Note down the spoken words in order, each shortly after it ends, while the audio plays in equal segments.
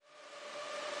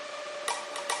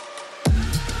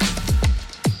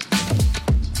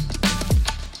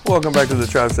Welcome back to the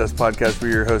TravStess podcast.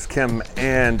 We're your hosts, Kim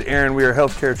and Aaron. We are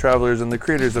healthcare travelers and the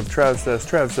creators of TravStess.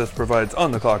 TravStess provides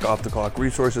on-the-clock, off-the-clock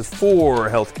resources for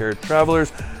healthcare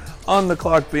travelers. On the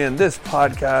clock being this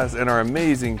podcast and our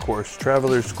amazing course,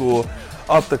 Traveler School.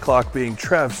 Off the clock being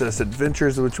TravStess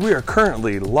Adventures, which we are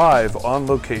currently live on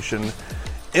location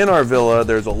in our villa.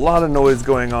 There's a lot of noise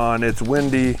going on. It's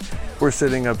windy. We're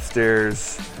sitting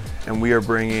upstairs, and we are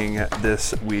bringing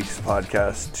this week's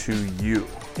podcast to you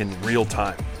in real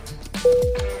time.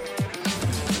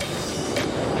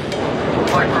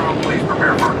 Flight crew, please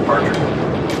prepare for departure.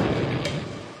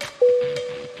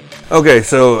 Okay,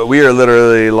 so we are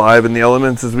literally live in the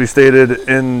elements, as we stated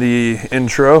in the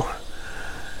intro.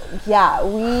 Yeah,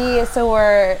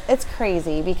 it's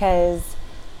crazy because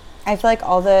I feel like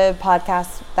all the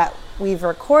podcasts that we've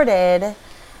recorded,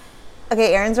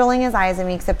 okay, Aaron's rolling his eyes at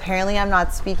me because apparently I'm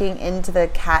not speaking into the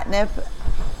catnip,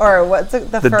 or what's the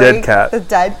furry, dead cat. The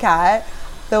dead cat,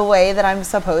 the way that I'm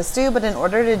supposed to. But in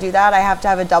order to do that, I have to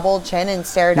have a double chin and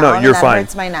stare down. No, you're and that fine.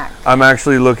 Hurts my neck. I'm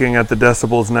actually looking at the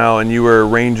decibels now, and you were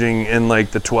ranging in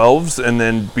like the 12s, and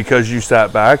then because you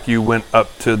sat back, you went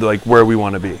up to like where we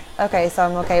want to be. Okay, so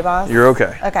I'm okay, boss? You're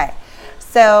okay. Okay.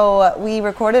 So we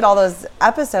recorded all those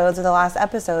episodes, or the last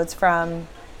episodes, from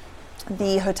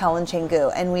the hotel in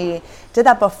Canggu, and we did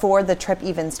that before the trip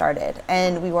even started,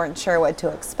 and we weren't sure what to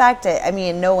expect.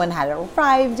 No one had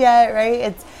arrived yet,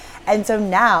 right? And so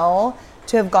now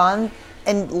to have gone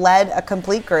and led a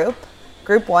complete group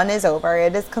 1 is over,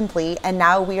 it is complete, and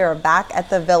now we are back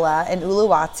at the villa in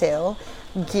Uluwatu,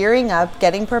 gearing up,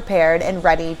 getting prepared, and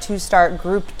ready to start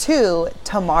group 2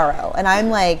 tomorrow. And I'm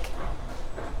like,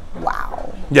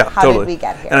 wow. Yeah, how totally. did we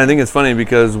get here? And I think it's funny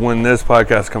because when this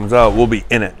podcast comes out, we'll be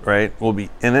in it, right? We'll be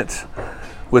in it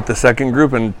with the second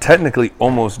group and technically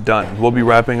almost done. We'll be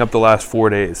wrapping up the last 4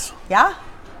 days. Yeah,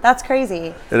 that's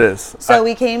crazy. It is. So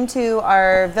we came to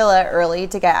our villa early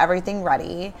to get everything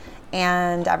ready,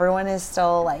 and everyone is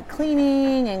still like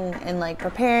cleaning and like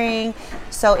preparing.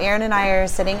 So Aaron and I are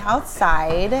sitting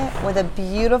outside with a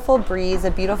beautiful breeze,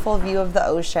 a beautiful view of the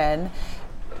ocean,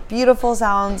 beautiful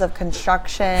sounds of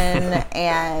construction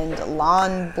and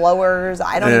lawn blowers.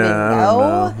 I don't even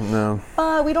know. No.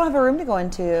 But we don't have a room to go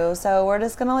into, so we're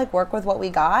just gonna like work with what we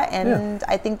got, and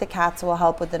I think the cats will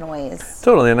help with the noise.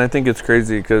 Totally, and I think it's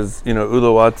crazy because,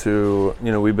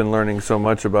 Uluwatu, we've been learning so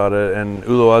much about it, and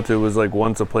Uluwatu was like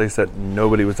once a place that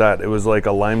nobody was at. It was like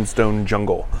a limestone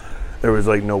jungle. There was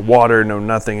like no water, no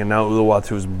nothing, and now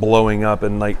Uluwatu is blowing up,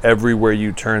 and like everywhere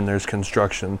you turn there's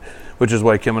construction, which is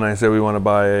why Kim and I said we want to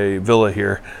buy a villa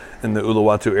here in the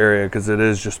Uluwatu area because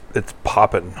it's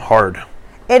popping hard.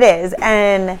 It is,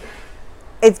 and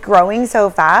it's growing so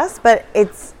fast, but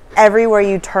it's everywhere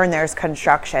you turn there's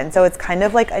construction, so it's kind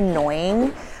of like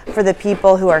annoying for the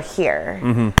people who are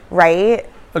here, right?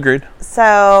 Agreed.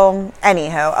 So,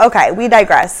 anywho, okay, we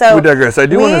digress. I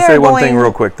do want to say one thing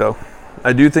real quick, though.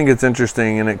 I do think it's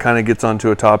interesting, and it kind of gets onto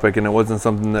a topic, and it wasn't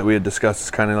something that we had discussed, it's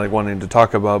kind of like wanting to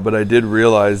talk about, but I did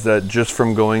realize that just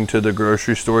from going to the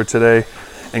grocery store today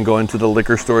and going to the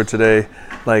liquor store today,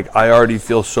 like I already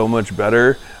feel so much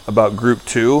better about group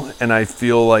 2, and I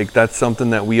feel like that's something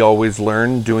that we always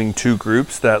learn doing 2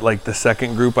 groups, that like the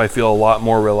second group I feel a lot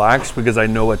more relaxed because I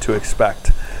know what to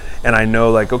expect. And I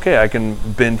know like, okay, I can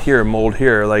bend here, mold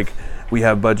here, like we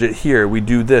have budget here, we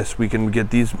do this, we can get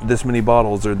this many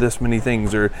bottles or this many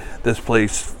things or this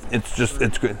place.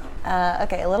 It's good.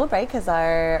 Okay, a little break because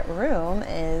our room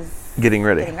is getting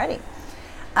ready.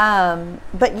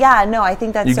 But yeah, no, I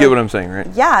think that's you get what I'm saying, right?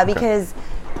 Yeah, because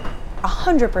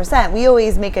 100%. We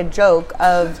always make a joke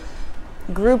of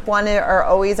group 1 are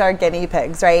always our guinea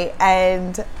pigs, right?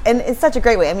 And it's such a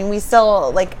great way. I mean, we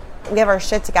still we have our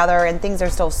shit together and things are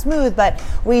still smooth, but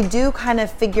we do kind of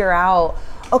figure out,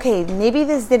 okay, maybe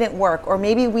this didn't work, or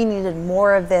maybe we needed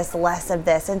more of this, less of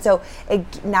this. And so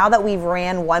now that we've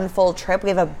ran 1 full trip, we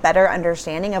have a better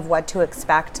understanding of what to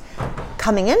expect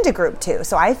coming into group 2.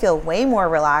 So I feel way more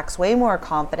relaxed, way more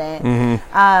confident.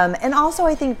 And also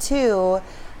I think too,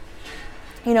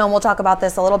 and we'll talk about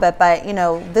this a little bit, but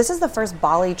this is the first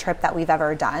Bali trip that we've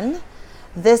ever done.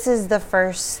 This is the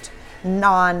first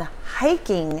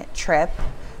non-hiking trip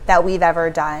that we've ever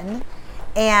done.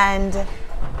 And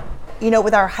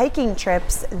with our hiking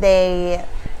trips, the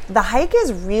hike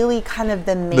is really kind of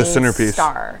the main centerpiece.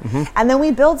 Star. And then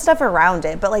we build stuff around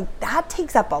it, but that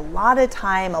takes up a lot of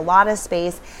time, a lot of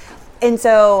space. And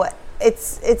so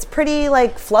it's pretty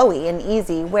flowy and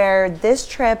easy, where this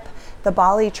trip, the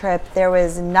Bali trip, there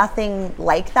was nothing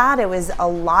like that. It was a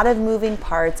lot of moving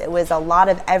parts. It was a lot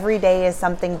of every day is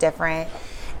something different.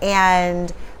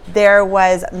 And there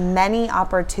was many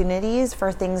opportunities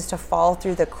for things to fall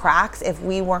through the cracks if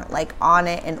we weren't like on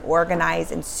it and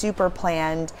organized and super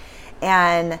planned,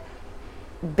 and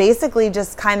basically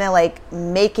just kind of like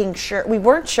making sure. We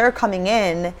weren't sure coming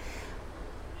in.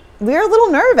 We were a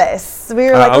little nervous. We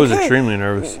were like, I was extremely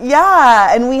nervous.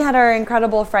 Yeah, and we had our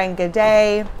incredible friend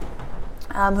G'day,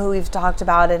 who we've talked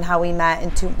about and how we met in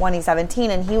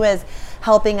 2017, and he was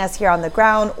helping us here on the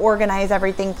ground, organize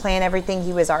everything, plan everything.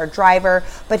 He was our driver,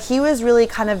 but he was really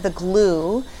kind of the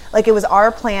glue. Like, it was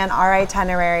our plan, our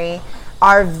itinerary,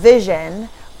 our vision,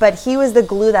 but he was the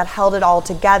glue that held it all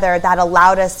together, that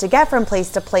allowed us to get from place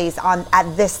to place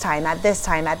at this time.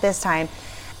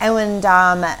 And when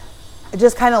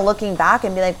just kind of looking back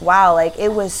and be like, wow, like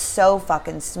it was so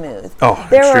fucking smooth. Oh,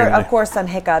 there extremely. were, of course, some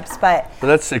hiccups, but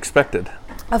that's expected.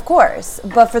 Of course,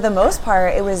 but for the most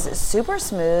part, it was super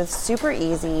smooth, super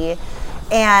easy.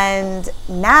 And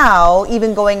now,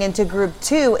 even going into group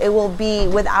 2, it will be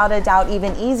without a doubt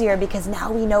even easier, because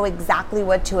now we know exactly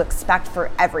what to expect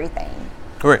for everything.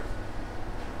 Right.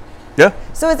 Yeah.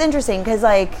 So it's interesting because,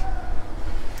 like,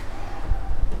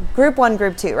 group 1,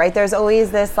 group 2, right? There's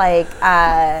always this like,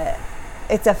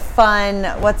 it's a fun,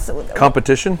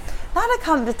 competition? Not a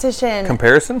competition.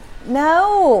 Comparison?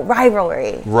 No,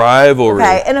 rivalry.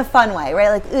 Okay, in a fun way, right?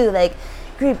 Like, ooh, like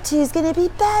group 2 is gonna be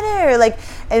better. Like,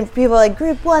 and people are like,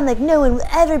 group 1, like no one will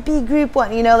ever be group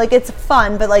 1. You know, like it's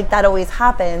fun, but like that always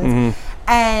happens. Mm-hmm.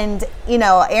 And you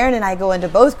know, Aaron and I go into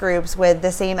both groups with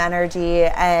the same energy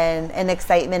and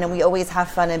excitement, and we always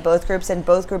have fun in both groups, and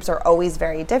both groups are always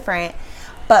very different.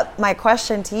 But my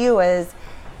question to you is,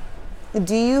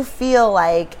 do you feel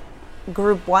like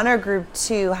group 1 or group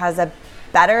 2 has a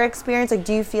better experience? Like,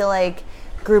 do you feel like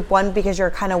group 1, because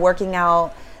you're kind of working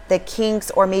out the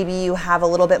kinks, or maybe you have a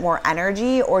little bit more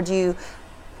energy, or do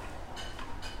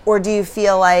you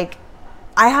feel like,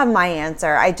 I have my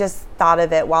answer. I just thought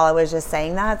of it while I was just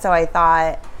saying that. So I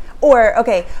thought, or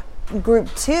okay,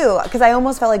 group 2, because I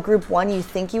almost felt like group 1, you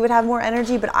think you would have more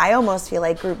energy, but I almost feel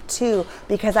like group 2,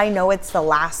 because I know it's the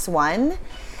last one,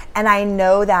 and I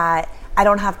know that I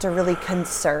don't have to really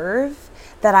conserve,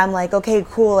 that I'm like, okay,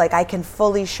 cool, like I can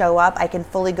fully show up, I can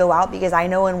fully go out, because I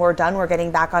know when we're done, we're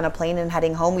getting back on a plane and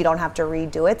heading home, we don't have to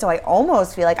redo it. So I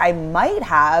almost feel like I might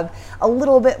have a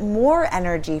little bit more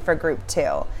energy for group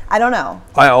 2. I don't know.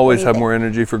 I always have more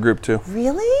energy for group 2.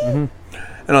 Really? Mm-hmm.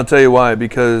 And I'll tell you why,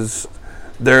 because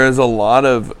there is a lot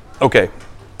of,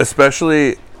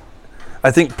 especially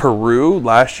I think Peru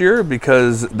last year,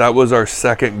 because that was our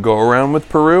second go around with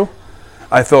Peru.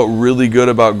 I felt really good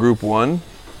about group 1,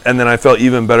 and then I felt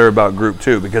even better about group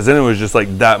 2, because then it was just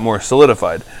like that more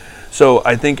solidified. So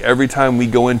I think every time we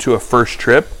go into a first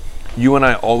trip, you and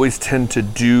I always tend to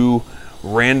do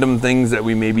random things that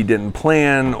we maybe didn't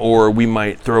plan, or we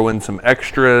might throw in some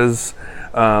extras.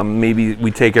 Maybe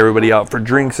we take everybody out for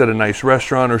drinks at a nice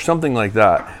restaurant or something like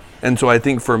that. And so I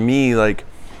think for me, like,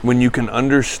 when you can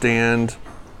understand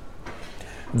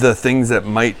the things that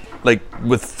might, like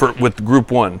with group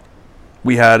 1,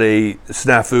 we had a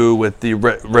snafu with the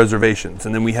reservations,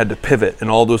 and then we had to pivot and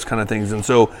all those kind of things. And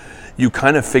so you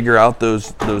kind of figure out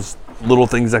those little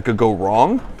things that could go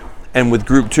wrong. And with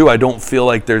group 2, I don't feel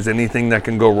like there's anything that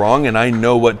can go wrong, and I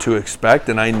know what to expect,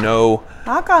 and I know.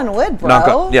 Knock on wood,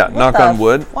 bro. Knock on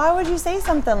wood. Why would you say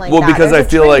something like that? Well, because I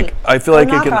feel like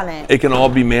it can all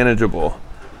be manageable.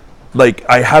 Like,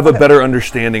 I have a better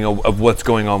understanding of what's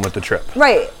going on with the trip.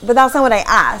 Right, but that's not what I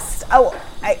asked. Oh,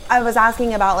 I was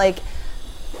asking about, like,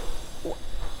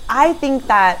 I think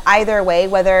that either way,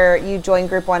 whether you join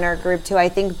group 1 or group 2, I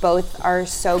think both are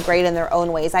so great in their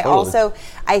own ways.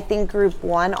 I think group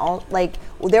 1, like,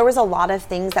 there was a lot of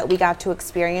things that we got to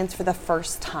experience for the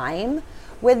first time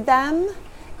with them.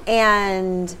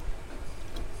 And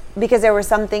because there were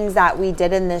some things that we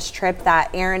did in this trip that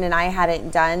Aaron and I hadn't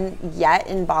done yet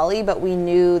in Bali, but we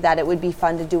knew that it would be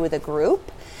fun to do with a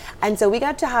group. And so we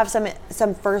got to have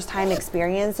some first-time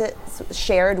experiences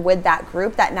shared with that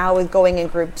group, that now with going in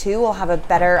group 2, we'll have a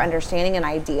better understanding and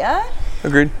idea.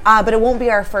 Agreed. But it won't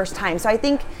be our first time. So I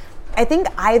think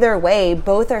either way,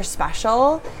 both are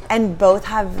special, and both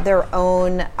have their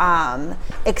own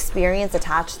experience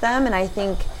attached to them. And I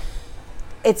think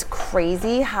it's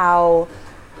crazy how,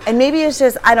 and maybe it's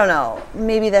just, I don't know,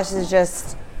 maybe this is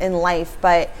just in life,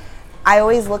 but I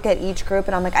always look at each group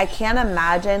and I'm like, I can't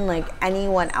imagine like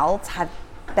anyone else had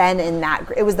been in that.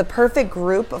 It was the perfect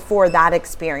group for that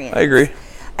experience. I agree.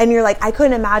 And you're like, I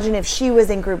couldn't imagine if she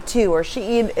was in group 2 or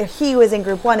if he was in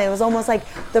group 1. It was almost like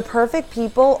the perfect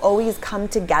people always come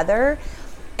together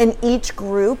in each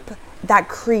group, that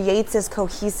creates this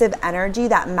cohesive energy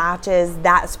that matches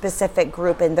that specific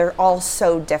group, and they're all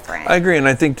so different. I agree, and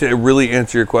I think to really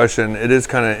answer your question, it is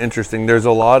kind of interesting. There's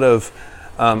a lot of,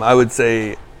 I would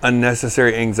say,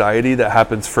 unnecessary anxiety that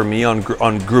happens for me on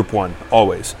group one,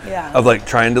 always. Yeah. Of like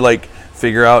trying to like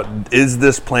figure out, is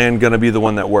this plan going to be the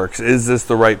one that works? Is this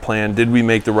the right plan? Did we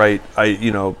make the right,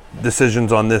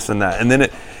 decisions on this and that? And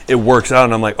then it works out,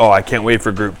 and I'm like, oh, I can't wait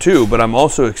for group two. But I'm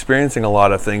also experiencing a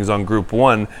lot of things on group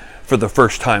one for the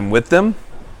first time with them,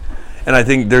 and I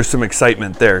think there's some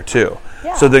excitement there too.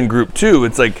 Yeah. So then group two,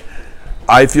 it's like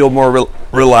I feel more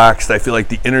relaxed. I feel like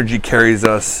the energy carries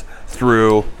us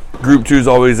through. Group two is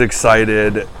always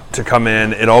excited to come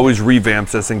in. It always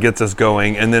revamps us and gets us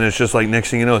going, and then it's just like next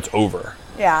thing you know, it's over.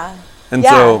 Yeah. And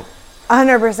so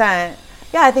 100%.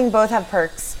 Yeah, I think both have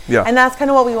perks. Yeah. And that's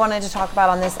kind of what we wanted to talk about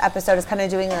on this episode, is kind of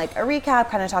doing like a recap,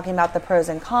 kind of talking about the pros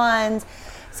and cons,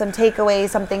 some takeaways,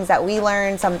 some things that we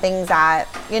learned, some things that,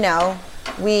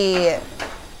 we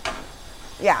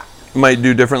might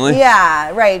do differently.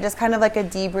 Yeah, right. Just kind of like a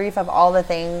debrief of all the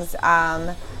things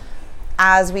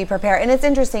as we prepare. And it's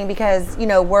interesting because, we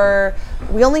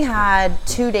only had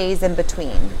 2 days in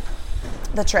between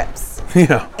the trips.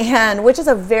 Yeah. And which is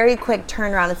a very quick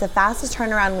turnaround. It's the fastest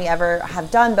turnaround we ever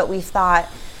have done, but we thought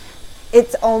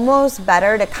it's almost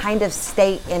better to kind of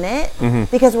stay in it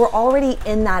because we're already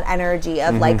in that energy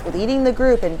of like leading the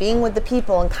group and being with the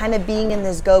people and kind of being in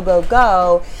this go,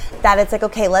 that it's like,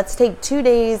 okay, let's take 2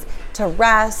 days to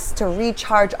rest, to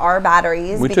recharge our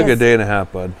batteries. We took a day and a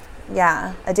half, bud.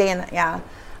 Yeah, a day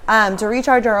and to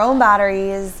recharge our own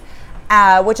batteries,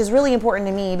 which is really important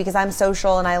to me because I'm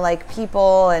social and I like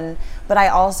people, but I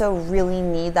also really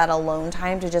need that alone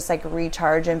time to just like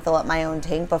recharge and fill up my own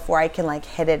tank before I can like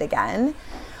hit it again.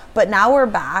 But now we're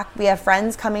back. We have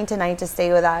friends coming tonight to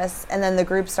stay with us, and then the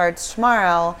group starts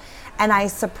tomorrow. And I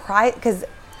surprised, because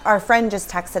our friend just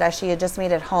texted us, she had just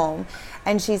made it home,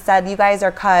 and she said, you guys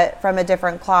are cut from a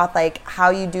different cloth. Like, how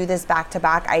you do this back to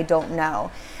back, I don't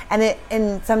know.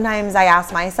 And sometimes I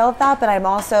ask myself that, but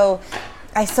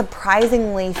I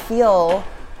surprisingly feel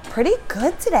pretty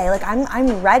good today. Like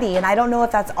I'm ready. And I don't know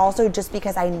if that's also just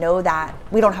because I know that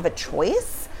we don't have a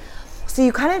choice. So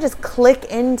you kind of just click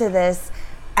into this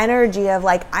energy of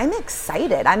like, I'm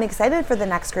excited. I'm excited for the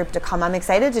next group to come. I'm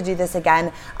excited to do this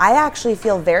again. I actually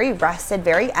feel very rested,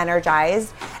 very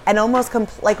energized, and almost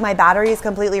like my battery is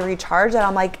completely recharged. And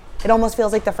I'm like, it almost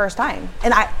feels like the first time.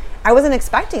 And I wasn't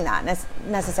expecting that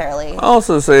necessarily. I'll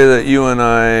also say that you and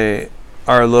I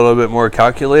are a little bit more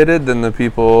calculated than the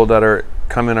people that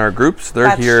come in our groups.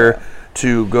 They're here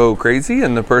to go crazy,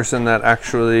 and the person that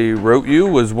actually wrote you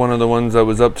was one of the ones that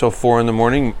was up till 4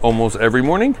 a.m. almost every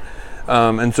morning.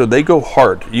 And so they go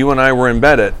hard. You and I were in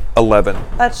bed at 11.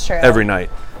 That's true. Every night.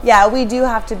 Yeah, we do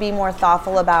have to be more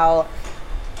thoughtful about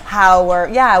how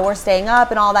we're staying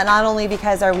up and all that, not only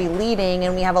because are we leading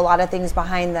and we have a lot of things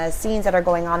behind the scenes that are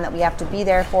going on that we have to be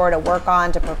there for, to work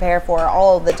on, to prepare for,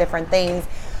 all of the different things.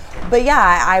 But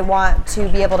yeah, I want to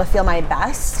be able to feel my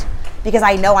best because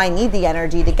I know I need the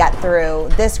energy to get through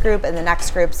this group and the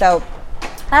next group. So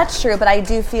that's true, but I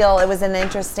do feel it was an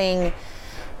interesting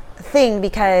thing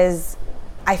because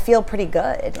I feel pretty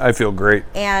good. I feel great.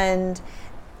 And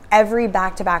every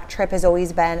back-to-back trip has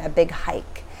always been a big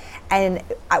hike. And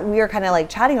we were kind of like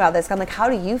chatting about this. I'm like, how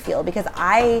do you feel? Because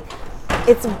I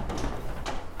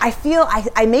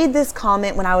made this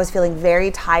comment when I was feeling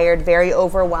very tired, very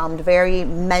overwhelmed, very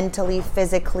mentally,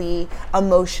 physically,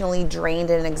 emotionally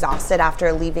drained and exhausted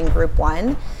after leaving group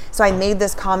one. So I made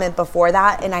this comment before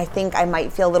that, and I think I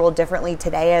might feel a little differently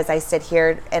today as I sit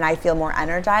here and I feel more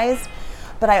energized.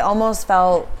 But I almost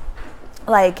felt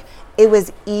like it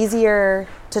was easier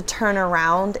to turn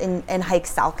around and hike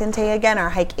Salkantay again, or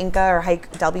hike Inca, or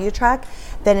hike W Trek,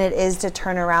 than it is to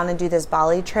turn around and do this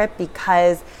Bali trip,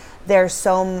 because there's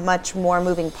so much more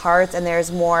moving parts, and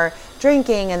there's more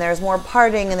drinking, and there's more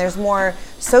partying, and there's more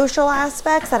social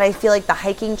aspects that I feel like the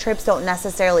hiking trips don't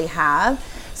necessarily have.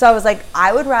 So I was like,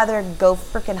 I would rather go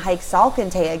freaking hike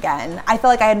Salkantay again. I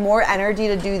felt like I had more energy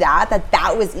to do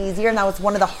that was easier, and that was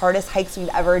one of the hardest hikes we've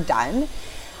ever done,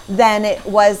 than it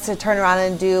was to turn around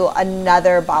and do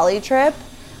another Bali trip.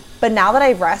 But now that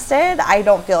I've rested, I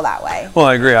don't feel that way. Well,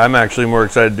 I agree. I'm actually more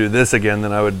excited to do this again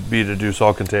than I would be to do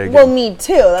Salkantay again. Well, me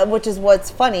too, which is what's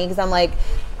funny, because I'm like,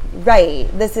 right,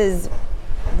 this is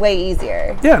way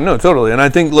easier. Yeah, no, totally. And I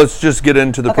think let's just get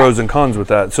into the pros and cons with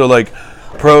that. So, like,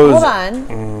 pros. Hold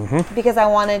on, because I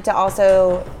wanted to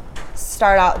also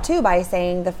start out too by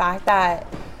saying the fact that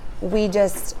we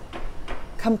just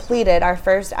completed our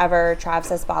first ever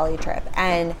Travsis Bali trip,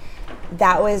 and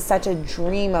that was such a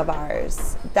dream of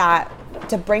ours, that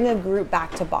to bring a group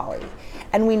back to Bali.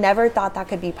 And we never thought that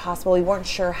could be possible. We weren't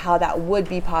sure how that would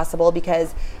be possible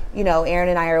because, you know, Aaron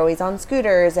and I are always on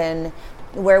scooters and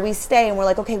where we stay, and we're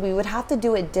like, okay, we would have to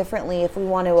do it differently if we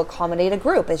want to accommodate a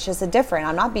group. It's just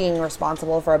I'm not being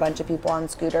responsible for a bunch of people on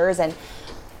scooters and,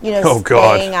 you know,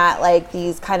 staying at like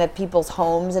these kind of people's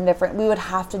homes and we would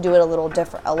have to do it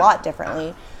a lot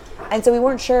differently. And so we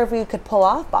weren't sure if we could pull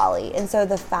off Bali. And so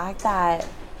the fact that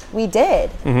we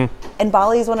did, and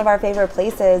Bali is one of our favorite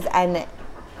places, and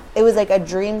it was like a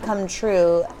dream come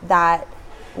true that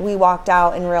we walked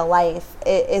out in real life.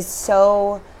 It is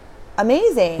so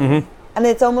amazing. And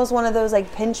it's almost one of those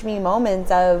like pinch me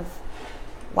moments of,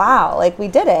 wow, like we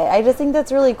did it. I just think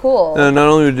that's really cool. And not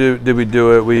only did we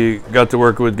do it, we got to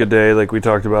work with G'day, like we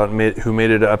talked about, who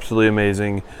made it absolutely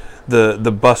amazing.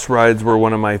 The bus rides were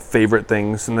one of my favorite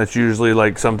things, and that's usually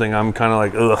like something I'm kind of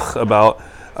like ugh about.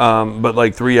 But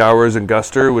like 3 hours in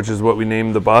Guster, which is what we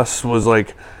named the bus, was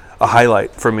like a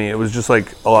highlight for me. It was just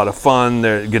like a lot of fun.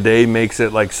 G'day makes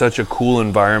it like such a cool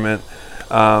environment.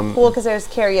 Cool, because there's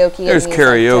karaoke. There's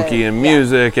karaoke and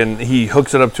music, and he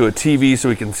hooks it up to a TV so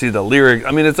we can see the lyrics.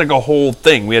 I mean, it's like a whole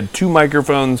thing. We had 2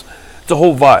 microphones. It's a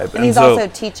whole vibe. And he's also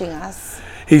teaching us.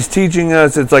 He's teaching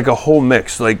us. It's like a whole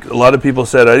mix. Like a lot of people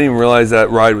said, I didn't even realize that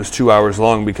ride was 2 hours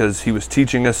long because he was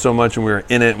teaching us so much, and we were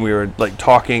in it, and we were like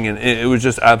talking, and it was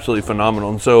just absolutely phenomenal.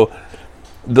 And so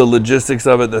the logistics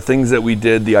of it, the things that we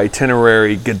did, the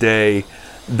itinerary, G'day,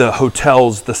 the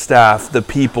hotels, the staff, the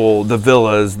people, the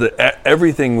villas,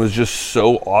 everything was just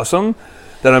so awesome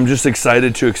that I'm just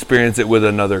excited to experience it with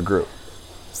another group.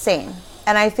 Same.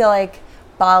 And I feel like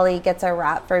Bali gets a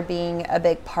rap for being a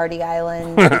big party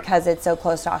island because it's so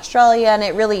close to Australia, and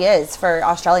it really is for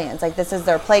Australians. Like, this is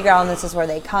their playground. This is where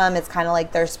they come. It's kind of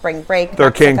like their spring break.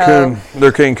 They're Cancun.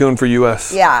 They're Cancun for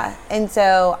U.S. Yeah. And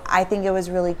so I think it was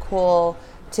really cool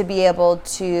to be able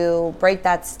to break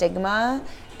that stigma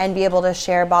and be able to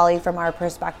share Bali from our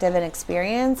perspective and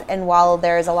experience. And while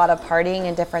there's a lot of partying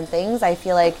and different things, I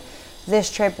feel like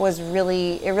this trip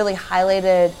really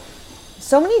highlighted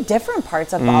so many different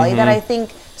parts of Bali that I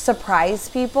think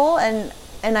surprised people. And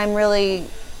I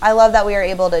love that we were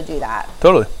able to do that.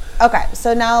 Totally. Okay,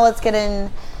 so now let's get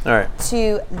in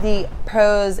to the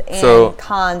pros and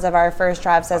cons of our first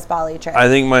Trav Says Bali trip. I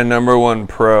think my number one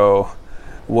pro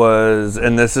was,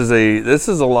 and this is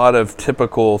a lot of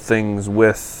typical things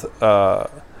with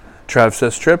Trav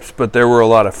Says trips, but there were a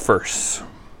lot of firsts,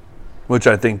 which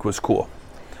I think was cool.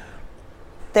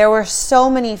 There were so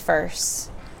many firsts,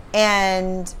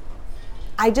 and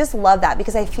I just love that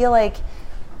because I feel like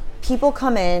people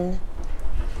come in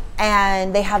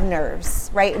and they have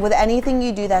nerves, right? With anything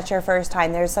you do that's your first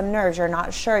time, there's some nerves. You're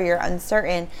not sure, you're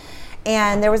uncertain.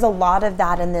 And there was a lot of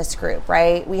that in this group,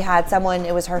 right? We had someone,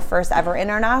 it was her first ever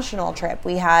international trip.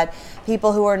 We had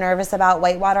people who were nervous about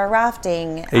whitewater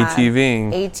rafting.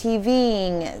 ATVing,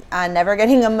 never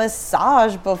getting a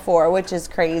massage before, which is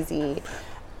crazy.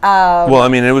 Well, I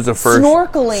mean, it was a first.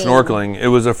 Snorkeling. It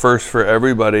was a first for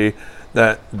everybody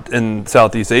that in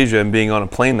Southeast Asia and being on a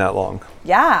plane that long.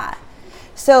 Yeah.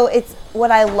 So it's,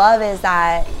 what I love is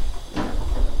that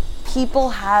people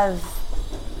have,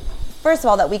 first of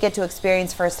all, that we get to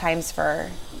experience first times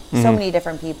for so many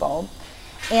different people,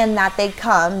 and that they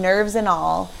come, nerves and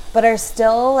all, but are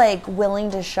still like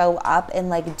willing to show up and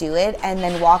like do it and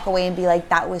then walk away and be like,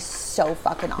 that was so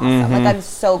fucking awesome. Like, I'm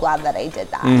so glad that I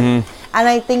did that. And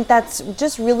I think that's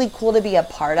just really cool to be a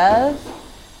part of.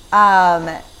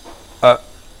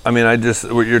 I mean,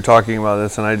 you're talking about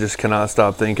this, and I just cannot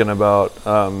stop thinking about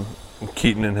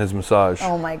Keaton and his massage.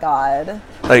 Oh my God.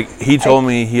 Like, he told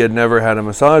me he had never had a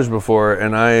massage before,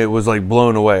 and I was like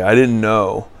blown away. I didn't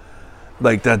know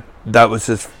like that was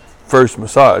his first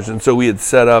massage. And so we had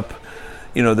set up,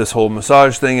 this whole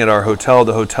massage thing at our hotel.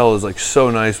 The hotel is like so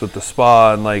nice with the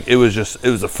spa, and like it was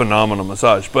a phenomenal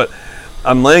massage. But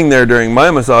I'm laying there during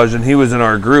my massage, and he was in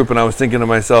our group, and I was thinking to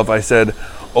myself, I said,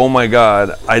 oh my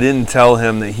God, I didn't tell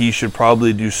him that he should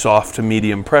probably do soft to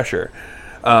medium pressure.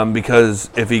 Because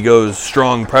if he goes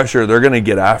strong pressure, they're going to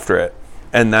get after it.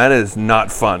 And that is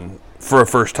not fun for a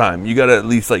first time. You got to at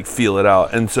least like feel it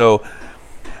out. And so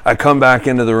I come back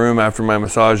into the room after my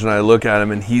massage, and I look at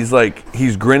him, and he's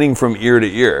grinning from ear to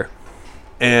ear.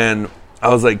 And I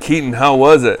was like, Keaton, how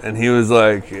was it? And he was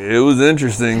like, it was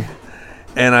interesting.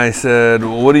 And I said,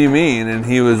 well, what do you mean? And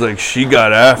he was like, she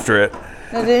got after it.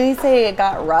 Now, didn't he say it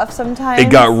got rough sometimes?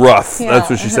 It got rough. Yeah. That's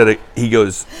what she said. He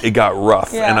goes, it got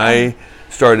rough. Yeah. And I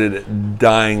started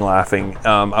dying laughing.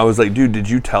 I was like, dude, did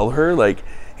you tell her? Like,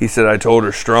 he said, I told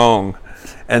her strong.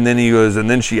 And then he goes, and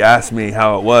then she asked me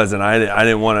how it was, and I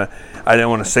didn't want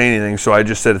to say anything, so I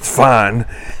just said it's fine.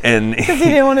 And because he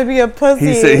didn't want to be a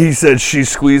pussy. He said she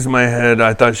squeezed my head.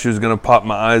 I thought she was gonna pop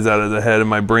my eyes out of the head and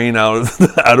my brain out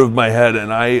of my head,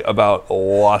 and I about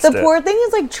lost it. The poor thing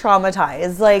is like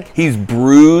traumatized. Like he's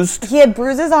bruised. He had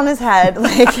bruises on his head.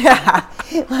 Like yeah,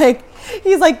 like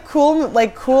he's like cool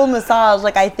massage.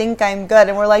 Like I think I'm good,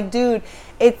 and we're like, dude,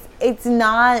 it's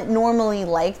not normally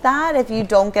like that if you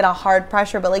don't get a hard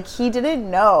pressure, but like he didn't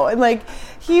know, and like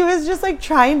he was just like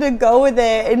trying to go with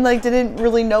it and like didn't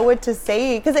really know what to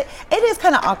say, because it is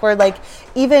kind of awkward. Like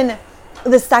even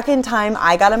the second time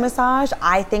I got a massage,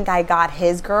 I think I got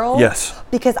his girl. Yes.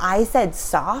 Because I said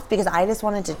soft because I just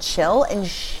wanted to chill, and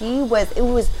it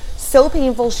was so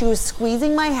painful. She was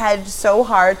squeezing my head so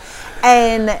hard,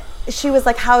 and she was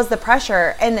like, how's the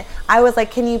pressure? And I was like,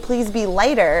 can you please be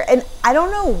lighter? And I don't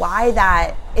know why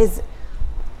that is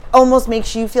almost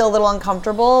makes you feel a little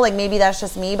uncomfortable. Like maybe that's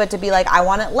just me, but to be like, I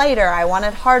want it lighter, I want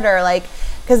it harder. Like,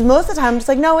 because most of the time I'm just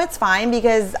like, no, it's fine,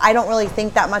 because I don't really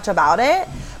think that much about it.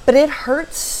 But it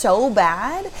hurts so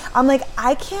bad. I'm like,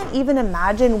 I can't even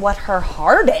imagine what her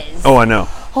heart is. Oh, I know.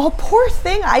 Oh, poor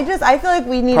thing. I feel like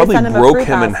we need Probably to send him a broke free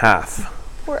him pass. in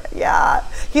half. Yeah.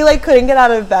 He like couldn't get out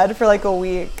of bed for like a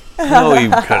week. No, he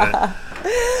couldn't.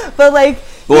 But like,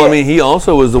 well, I mean, he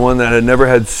also was the one that had never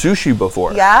had sushi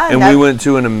before. Yeah. And we went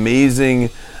to an amazing,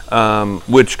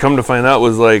 which come to find out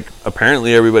was like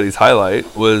apparently everybody's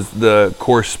highlight was the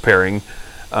course pairing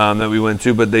that we went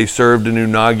to. But they served an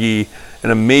unagi, an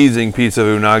amazing piece of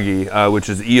unagi, which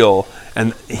is eel.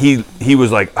 And he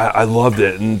was like, I loved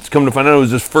it. And come to find out it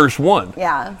was his first one.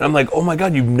 Yeah. And I'm like, oh my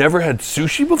God, you've never had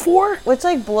sushi before? Which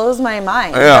like blows my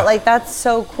mind. Yeah. But like that's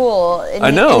so cool. And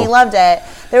I know. And he loved it.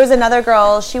 There was another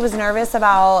girl, she was nervous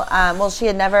about, she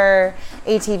had never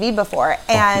ATV'd before.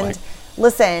 And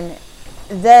listen,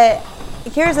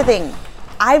 here's the thing.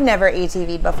 I've never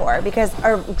ATV'd before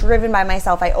or driven by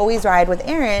myself. I always ride with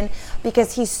Aaron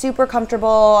because he's super comfortable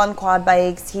on quad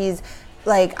bikes. He's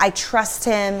like, I trust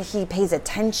him. He pays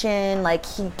attention. Like,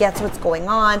 he gets what's going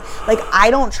on. Like,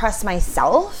 I don't trust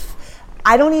myself.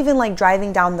 I don't even like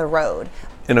driving down the road.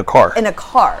 In a car,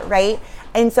 right?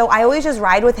 And so I always just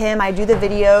ride with him. I do the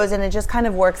videos, and it just kind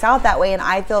of works out that way. And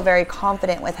I feel very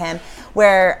confident with him,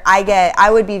 where I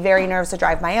would be very nervous to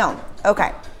drive my own.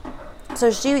 Okay.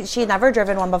 So she'd never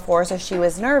driven one before, so she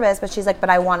was nervous, but she's like, but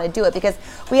I want to do it, because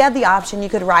we had the option, you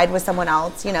could ride with someone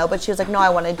else, but she was like, no, I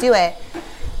want to do it.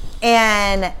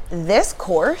 And this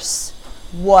course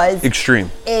was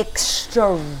extreme.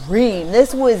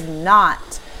 This was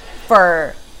not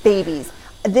for babies.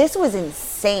 This was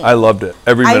insane. I loved it.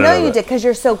 Every minute I know of you it. did, because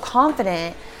you're so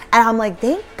confident. And I'm like,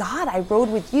 thank God I rode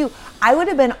with you. I would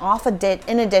have been off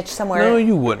in a ditch somewhere. No,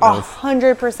 you wouldn't have.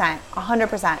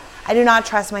 100%. I do not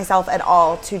trust myself at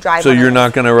all to drive. So you're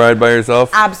not going to ride by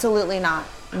yourself? Absolutely not.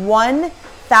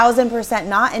 1,000%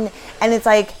 not. And it's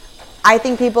like, I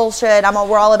think people should.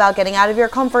 We're all about getting out of your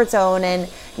comfort zone and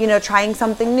trying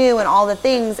something new and all the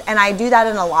things. And I do that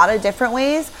in a lot of different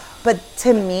ways. But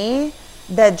to me,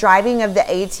 the driving of the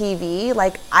ATV,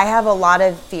 like, I have a lot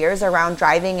of fears around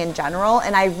driving in general,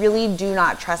 and I really do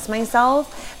not trust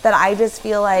myself. That I just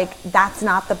feel like that's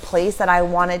not the place that I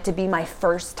want it to be my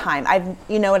first time.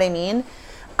 You know what I mean?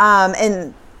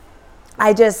 And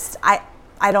I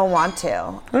don't want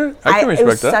to. Right. I can respect it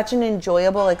was that. such an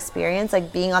enjoyable experience,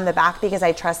 like being on the back, because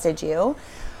I trusted you.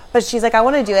 But she's like, I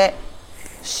want to do it.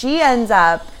 She's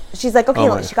like,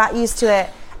 okay, she got used to it.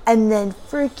 And then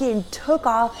freaking took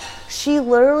off. She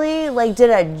literally like did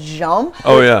a jump.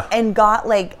 Oh yeah. And got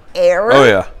like air. Oh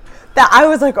yeah. That I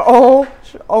was like, oh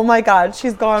my God,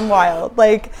 she's gone wild,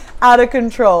 like out of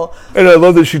control. And I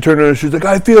love that she turned around and she's like,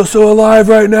 I feel so alive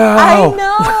right now. I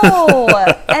know.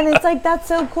 And it's like, that's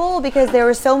so cool, because there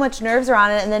was so much nerves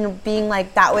around it. And then being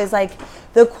like, that was like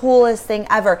the coolest thing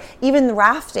ever. Even the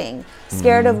rafting,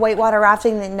 scared of whitewater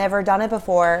rafting, that never done it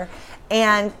before.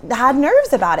 And had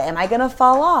nerves about it. Am I going to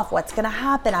fall off? What's going to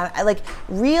happen? I like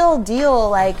real deal,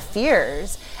 like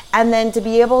fears. And then to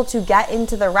be able to get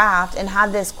into the raft and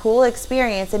have this cool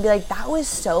experience and be like, that was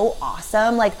so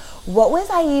awesome. Like, what was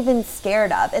I even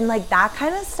scared of? And like that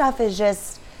kind of stuff is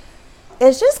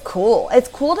it's just cool. It's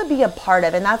cool to be a part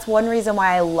of. And that's one reason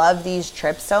why I love these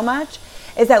trips so much,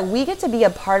 is that we get to be a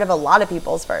part of a lot of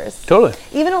people's first. Totally.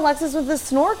 Even Alexis with the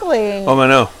snorkeling. Oh, I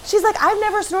know. She's like, I've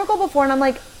never snorkeled before. And I'm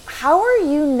like, how have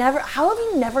you never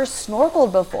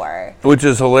snorkeled before? Which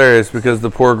is hilarious, because the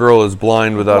poor girl is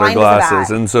blind without her glasses,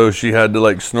 and so she had to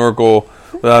like snorkel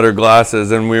without her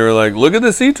glasses, and we were like, "Look at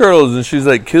the sea turtles," and she's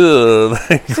like, "Cool."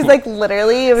 She's like,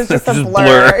 literally, it was just a Just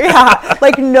blur. blur. Yeah,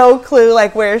 like no clue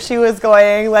like where she was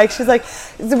going. Like she's like,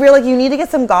 we're like, you need to get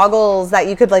some goggles that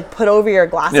you could like put over your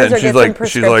glasses Yeah, or and get she's some like,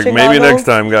 prescription maybe goggles. next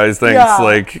time, guys. Thanks. Yeah.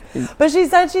 Like, But she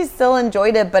said she still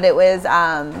enjoyed it, but it was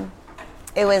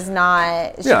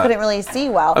not. She Yeah. couldn't really see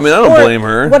well. I mean, I don't blame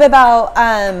her. What about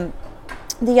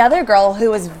the other girl who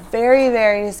was very,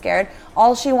 very scared?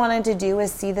 All she wanted to do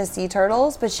was see the sea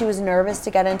turtles, but she was nervous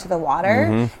to get into the water.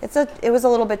 Mm-hmm. It was a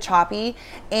little bit choppy,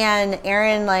 and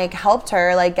Erin like helped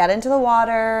her like get into the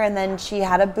water, and then she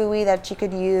had a buoy that she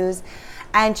could use.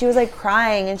 And she was like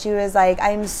crying, and she was like,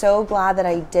 "I'm so glad that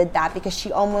I did that," because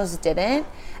she almost didn't.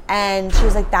 And she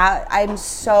was like, "That I'm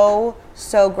so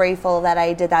grateful that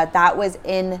I did that. That was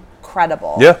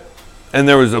incredible." yeah. And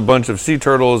there was a bunch of sea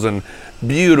turtles and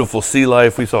beautiful sea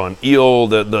life. We saw an eel.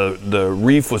 The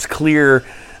reef was clear.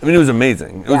 I mean, it was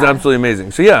amazing. It was absolutely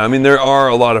amazing. So yeah, I mean, there are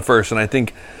a lot of firsts, and I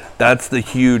think that's the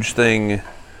huge thing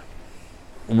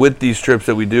with these trips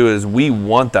that we do is we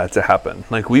want that to happen.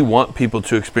 Like, we want people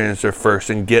to experience their first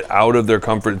and get out of their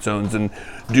comfort zones and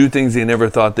do things they never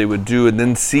thought they would do, and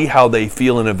then see how they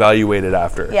feel and evaluate it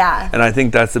after. Yeah. And I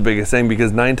think that's the biggest thing,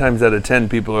 because 9 times out of 10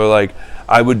 people are like,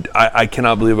 I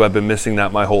cannot believe I've been missing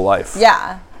that my whole life.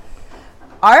 Yeah.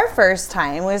 Our first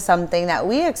time was something that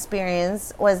we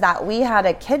experienced was that we had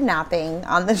a kidnapping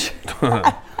on the trip.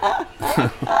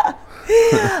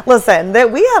 Listen,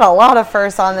 that we had a lot of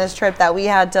firsts on this trip that we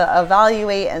had to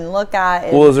evaluate and look at.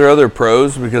 And Well, is there other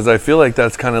pros? Because I feel like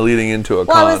that's kind of leading into a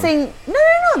con. I was saying,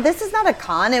 no, this is not a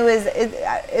con.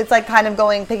 It's like kind of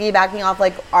piggybacking off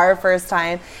like our first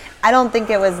time. I don't think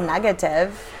it was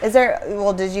negative.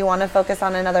 Did you want to focus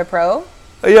on another pro?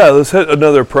 Yeah, let's hit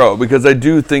another pro, because I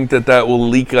do think that will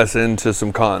leak us into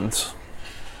some cons.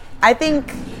 I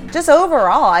think just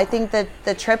overall, I think that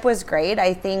the trip was great.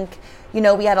 I think,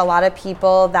 we had a lot of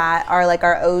people that are like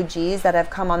our OGs that have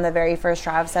come on the very first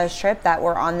Travis trip that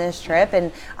were on this trip.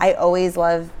 And I always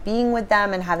love being with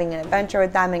them and having an adventure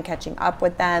with them and catching up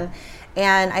with them.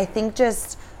 And I think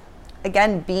just,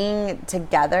 again, being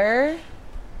together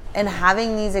and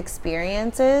having these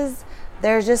experiences,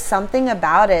 there's just something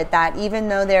about it that even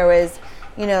though there was,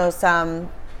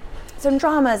 some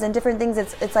dramas and different things,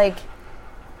 it's like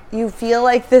you feel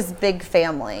like this big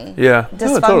family. Yeah.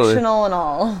 Dysfunctional and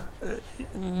all.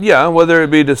 Yeah, whether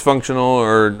it be dysfunctional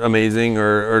or amazing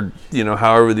or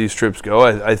however these trips go,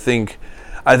 I think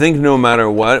no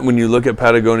matter what, when you look at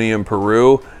Patagonia and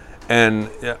Peru, and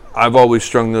I've always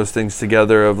strung those things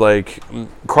together of like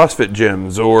CrossFit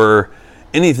gyms or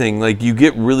anything, like you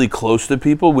get really close to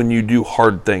people when you do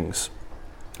hard things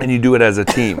and you do it as a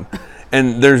team.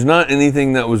 And there's not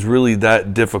anything that was really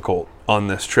that difficult on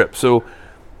this trip. So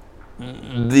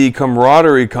the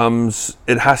camaraderie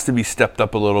it has to be stepped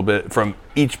up a little bit from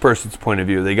each person's point of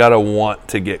view. They got to want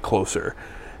to get closer.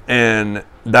 And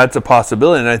that's a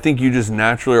possibility. And I think you just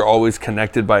naturally are always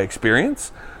connected by experience,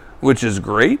 which is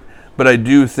great. But I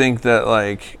do think that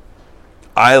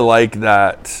I like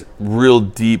that real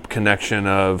deep connection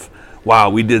of,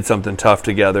 wow, we did something tough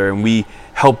together and we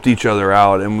helped each other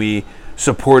out and we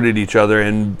supported each other,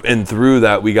 and through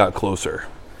that we got closer.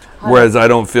 Whereas I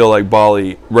don't feel like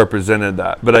Bali represented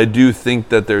that. But I do think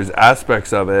that there's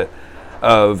aspects of it,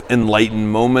 of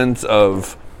enlightened moments,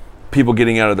 of people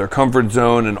getting out of their comfort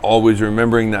zone and always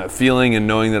remembering that feeling and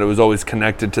knowing that it was always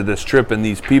connected to this trip and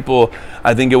these people.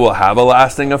 I think it will have a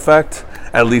lasting effect.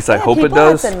 At least I hope it does. People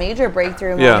had some major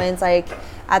breakthrough moments, like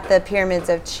at the Pyramids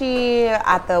of Chi,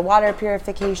 at the water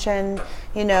purification,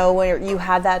 where you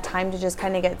had that time to just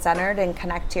kind of get centered and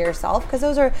connect to yourself. Because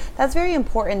that's very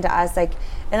important to us, like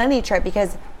in any trip,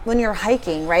 because when you're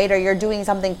hiking, right, or you're doing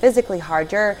something physically hard,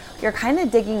 you're kind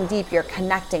of digging deep, you're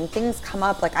connecting, things come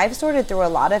up. Like I've sorted through a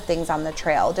lot of things on the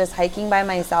trail, just hiking by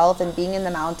myself and being in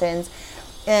the mountains.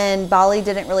 And Bali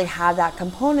didn't really have that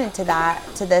component to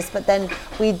this, but then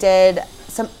we did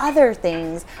some other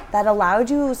things that allowed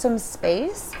you some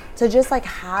space to just like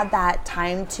have that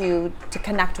time to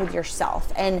connect with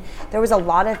yourself. And there was a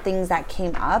lot of things that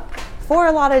came up for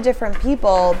a lot of different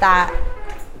people that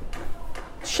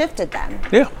shifted them.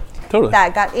 Yeah, totally.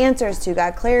 That got answers to,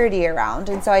 got clarity around.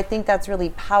 And so I think that's really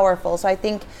powerful. So I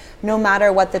think no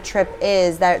matter what the trip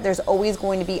is, that there's always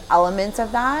going to be elements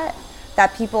of that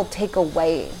people take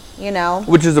away,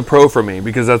 Which is a pro for me,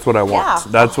 because that's what I want.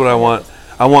 Yeah. That's what I want.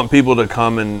 I want people to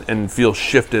come and feel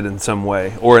shifted in some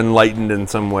way, or enlightened in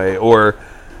some way, or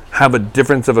have a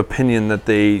difference of opinion that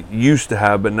they used to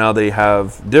have, but now they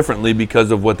have differently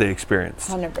because of what they experienced.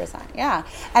 100%, yeah.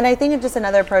 And I think just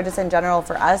another pro, just in general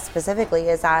for us specifically,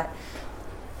 is that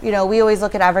you know, we always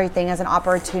look at everything as an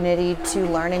opportunity to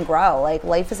learn and grow. Like,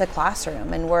 life is a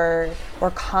classroom, and we're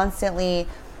constantly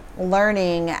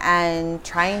learning and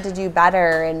trying to do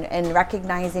better, and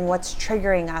recognizing what's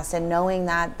triggering us, and knowing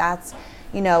that that's,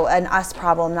 you know, an us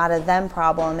problem, not a them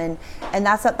problem. And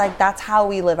that's not, like, that's how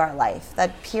we live our life,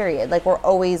 that period. Like, we're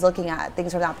always looking at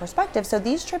things from that perspective. So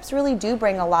these trips really do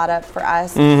bring a lot up for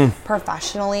us,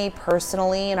 professionally,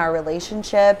 personally, in our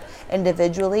relationship,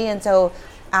 individually. And so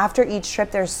after each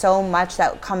trip, there's so much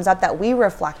that comes up that we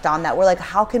reflect on, that we're like,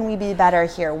 how can we be better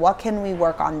here? What can we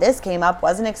work on? This came up,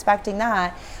 wasn't expecting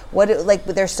that. Like,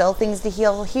 there's still things to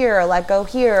heal here, or let go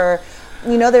here.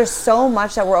 You know, there's so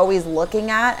much that we're always looking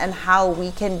at, and how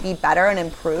we can be better and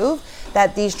improve,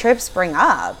 that these trips bring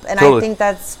up. And Totally. I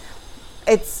think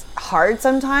it's hard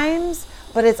sometimes,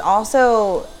 but it's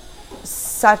also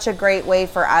such a great way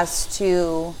for us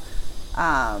to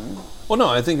well, no,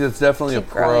 I think that's definitely a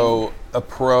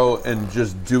pro in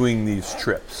just doing these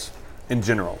trips in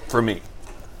general for me.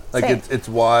 Like, Same. it's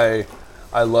why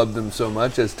I love them so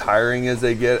much, as tiring as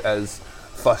they get, as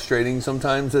frustrating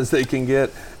sometimes as they can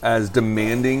get, as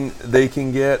demanding they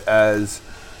can get, as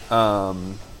I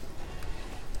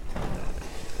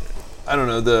don't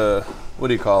know, what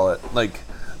do you call it? Like,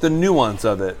 the nuance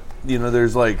of it. You know,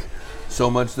 there's like so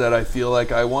much that I feel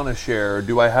like I want to share, or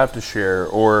do I have to share,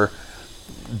 or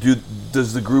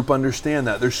does the group understand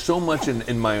that? There's so much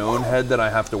in my own head that I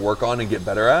have to work on and get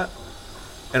better at.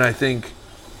 And I think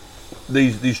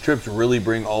these trips really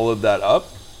bring all of that up,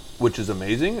 which is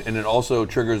amazing. And it also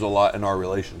triggers a lot in our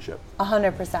relationship.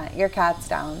 100%. Your cat's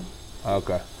down.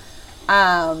 Okay.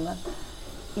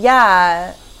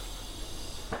 Yeah.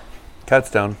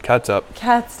 Cat's down, cat's up.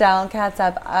 Cat's down, cat's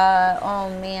up. Oh,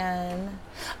 man.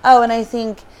 Oh, and I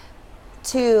think,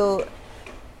 too,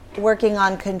 working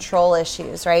on control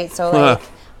issues, right? So, like,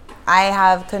 I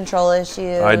have control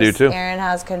issues. I do, too. Aaron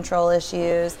has control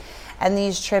issues. And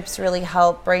these trips really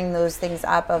help bring those things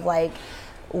up of, like,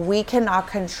 we cannot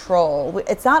control.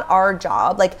 It's not our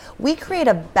job. Like, we create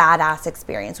a badass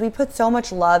experience. We put so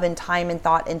much love and time and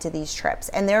thought into these trips,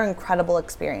 and they're incredible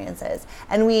experiences.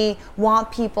 And we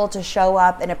want people to show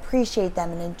up and appreciate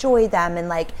them and enjoy them, and,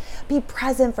 like, be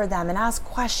present for them and ask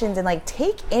questions, and, like,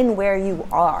 take in where you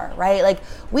are, right? Like,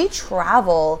 we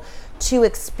travel to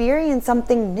experience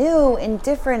something new and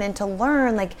different, and to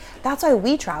learn. Like, that's why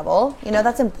we travel, you know,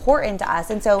 that's important to us.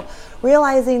 And so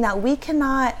realizing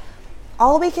that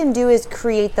all we can do is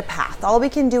create the path. All we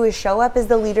can do is show up as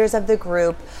the leaders of the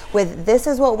group with, this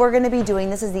is what we're going to be doing.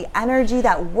 This is the energy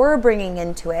that we're bringing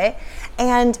into it,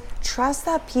 and trust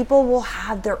that people will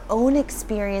have their own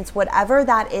experience, whatever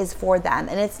that is for them.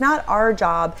 And it's not our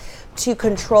job to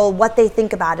control what they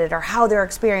think about it, or how they're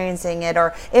experiencing it,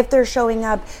 or if they're showing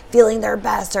up feeling their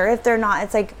best, or if they're not.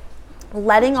 It's like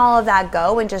letting all of that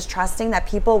go, and just trusting that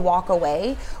people walk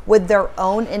away with their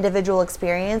own individual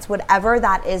experience, whatever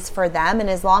that is for them. And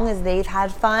as long as they've had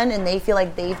fun and they feel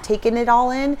like they've taken it all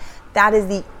in, that is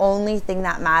the only thing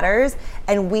that matters.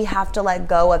 And we have to let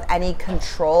go of any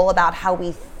control about how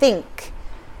we think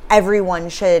everyone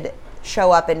should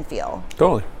show up and feel.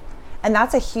 Totally. And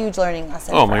that's a huge learning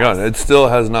lesson. Oh my God, it still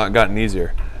has not gotten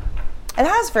easier. It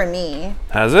has for me.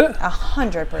 Has it?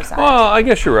 100%. Well, I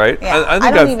guess you're right. Yeah, I think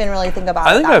I don't even really think about it.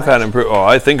 I think I've had improvement. Oh,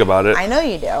 I think about it. I know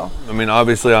you do. I mean,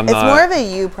 obviously, It's more of a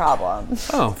you problem.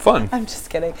 Oh, fun. I'm just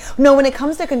kidding. No, when it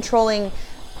comes to controlling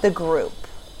the group,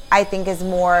 I think that's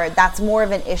more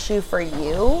of an issue for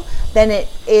you than it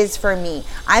is for me.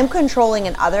 I'm controlling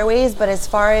in other ways, but as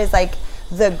far as, like,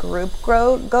 the group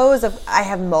goes, I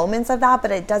have moments of that,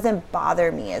 but it doesn't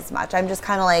bother me as much. I'm just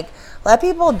kind of like, let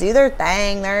people do their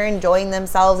thing. They're enjoying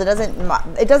themselves.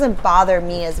 It doesn't bother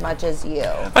me as much as you.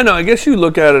 I know. I guess you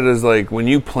look at it as, like, when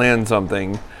you plan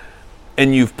something,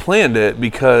 and you've planned it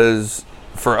because,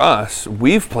 for us,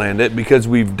 we've planned it because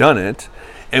we've done it,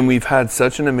 and we've had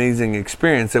such an amazing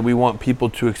experience that we want people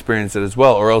to experience it as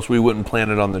well, or else we wouldn't plan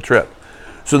it on the trip.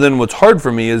 So then what's hard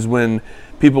for me is when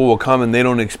people will come and they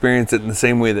don't experience it in the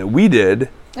same way that we did.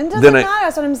 And it doesn't matter,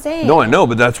 that's what I'm saying. No, I know,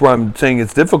 but that's where I'm saying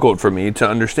it's difficult for me to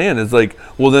understand. It's like,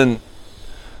 well, then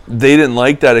they didn't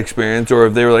like that experience, or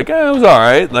if they were like, it was all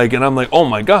right, like, and I'm like, oh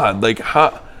my God, like,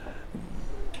 how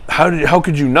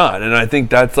could you not? And I think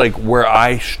that's, like, where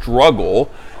I struggle,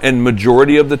 and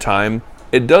majority of the time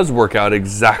it does work out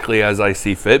exactly as I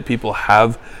see fit. People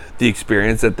have the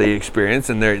experience that they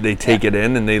experience, and they take it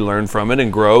in, and they learn from it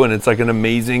and grow, and it's like an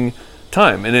amazing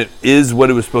time, and it is what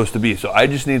it was supposed to be. So I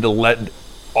just need to let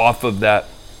off of that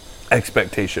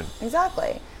expectation.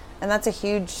 Exactly. And that's a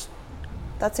huge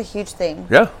thing.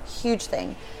 Yeah. Huge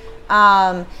thing.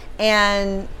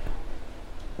 And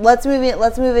let's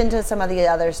move into some of the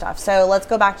other stuff. So let's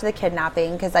go back to the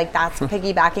kidnapping, because like that's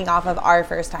piggybacking off of our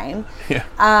first time. Yeah.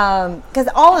 Because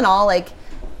all in all, like,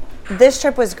 this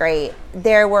trip was great.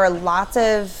 There were lots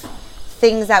of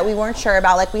things that we weren't sure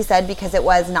about, like we said, because it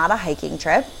was not a hiking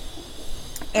trip.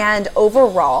 And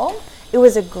overall, it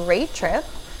was a great trip.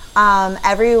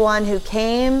 Everyone who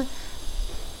came,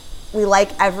 we like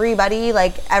everybody.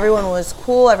 Like, everyone was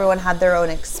cool. Everyone had their own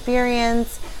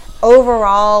experience.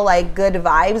 Overall, like, good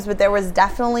vibes. But there was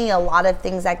definitely a lot of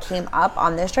things that came up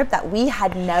on this trip that we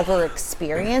had never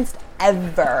experienced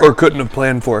ever, or couldn't have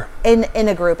planned for in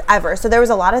a group ever. So there was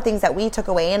a lot of things that we took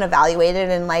away and evaluated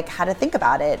and like had to think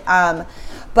about it.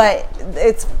 But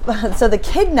it's so the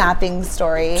kidnapping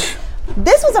story.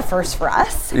 This was a first for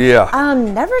us. Yeah.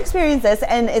 Never experienced this,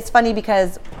 and it's funny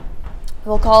because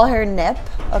we'll call her Nip.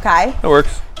 Okay. That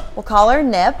works. We'll call her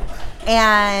Nip.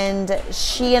 And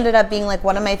she ended up being like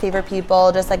one of my favorite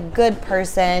people, just like good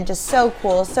person, just so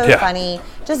cool, so funny,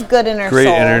 just good in her soul. Great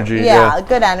energy. Yeah,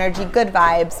 good energy, good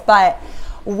vibes. But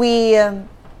we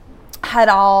had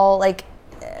all like,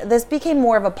 this became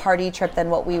more of a party trip than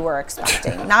what we were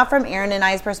expecting. Not from Aaron and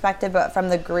I's perspective, but from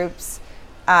the group's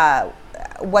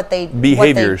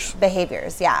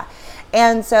behaviors, yeah.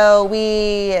 And so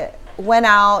we went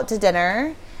out to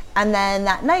dinner, and then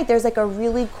that night there's like a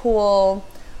really cool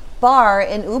bar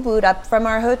in Ubud up from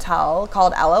our hotel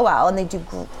called LOL, and they do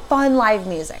fun live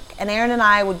music. And Aaron and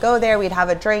I would go there, we'd have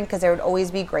a drink, because there would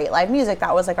always be great live music.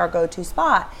 That was like our go-to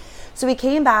spot. So we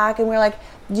came back and we were like,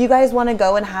 do you guys want to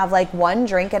go and have like one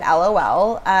drink at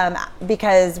LOL?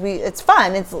 Because it's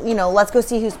fun. It's, you know, let's go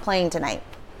see who's playing tonight.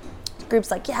 The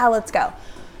group's like, yeah, let's go.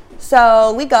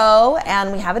 So we go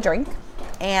and we have a drink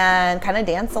and kind of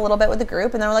dance a little bit with the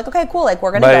group. And then we're like, okay, cool. Like, we're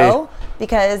going to go,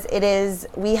 because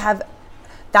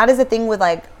that is the thing with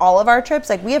like all of our trips.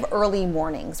 Like, we have early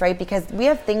mornings, right? Because we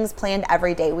have things planned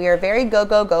every day. We are very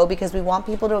go because we want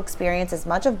people to experience as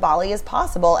much of Bali as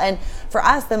possible. And for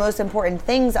us, the most important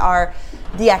things are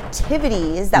the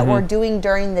activities that we're doing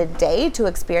during the day to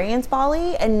experience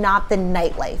Bali, and not the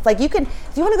nightlife. Like, you can,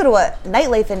 if you want to go to a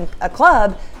nightlife in a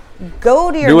club,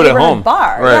 go to your neighborhood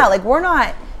bar. Right. Yeah, like,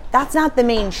 that's not the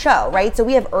main show, right? So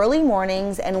we have early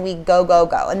mornings and we go.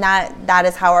 And that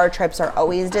is how our trips are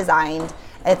always designed.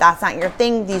 If that's not your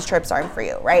thing, these trips aren't for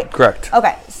you, right? Correct.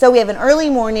 Okay, so we have an early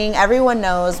morning. Everyone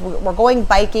knows we're going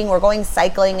biking, we're going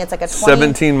cycling. It's like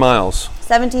 17 miles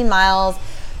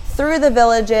through the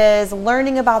villages,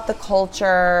 learning about the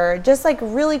culture, just like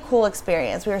really cool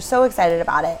experience. We were so excited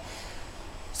about it.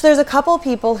 So there's a couple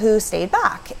people who stayed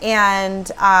back, and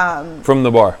from the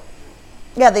bar.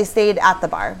 Yeah, they stayed at the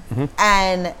bar.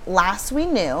 And last we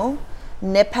knew,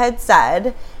 Nip had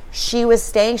said she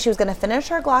was going to finish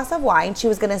her glass of wine. She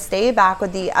was going to stay back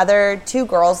with the other two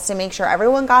girls to make sure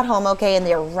everyone got home okay, and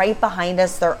they're right behind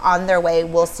us. They're on their way.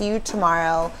 We'll see you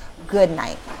tomorrow. Good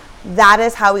night. That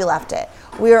is how we left it.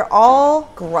 We are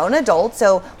all grown adults,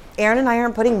 so Aaron and I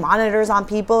aren't putting monitors on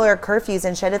people or curfews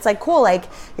and shit. It's like, cool, like,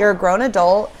 you're a grown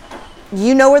adult.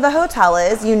 You know where the hotel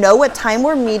is. You know what time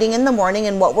we're meeting in the morning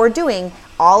and what we're doing.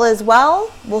 All is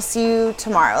well. We'll see you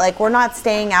tomorrow. Like, we're not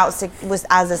staying out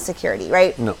as a security,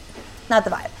 right? No. Not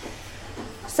the vibe.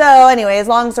 So anyways,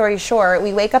 long story short,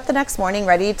 we wake up the next morning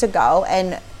ready to go,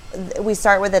 and we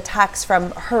start with a text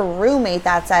from her roommate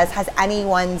that says, has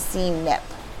anyone seen Nip?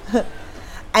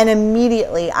 And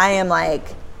immediately I am like,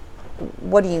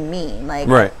 what do you mean? Like,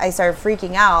 right. I started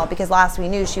freaking out because last we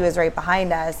knew she was right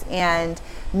behind us, and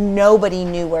nobody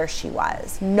knew where she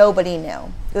was. Nobody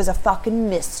knew. It was a fucking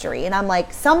mystery. And I'm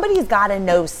like, somebody's got to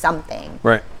know something.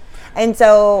 Right. And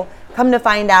so come to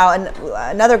find out, and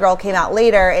another girl came out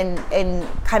later and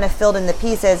kind of filled in the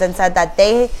pieces and said that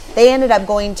they ended up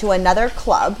going to another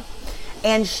club,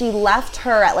 and she left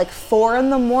her at like 4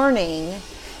 a.m.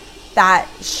 that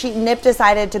Nip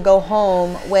decided to go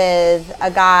home with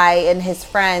a guy and his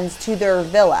friends to their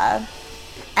villa.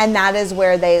 And that is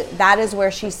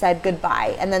where she said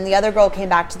goodbye. And then the other girl came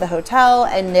back to the hotel,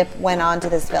 and Nip went on to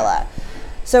this villa.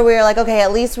 So we were like, okay,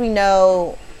 at least we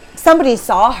know somebody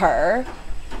saw her.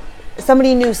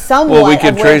 Somebody knew somewhat. Well, we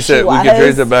could trace it. Was. We could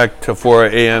trace it back to 4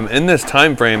 a.m. In this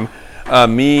time frame,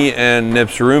 me and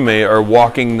Nip's roommate are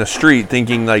walking the street,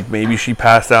 thinking like maybe she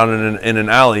passed out in an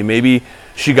alley. Maybe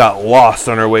she got lost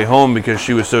on her way home because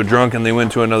she was so drunk and they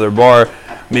went to another bar.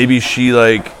 Maybe she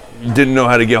like didn't know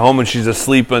how to get home and she's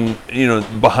asleep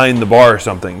behind the bar or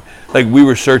something. Like, we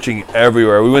were searching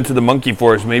everywhere. We went to the monkey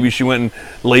forest. Maybe she went and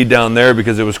laid down there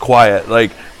because it was quiet.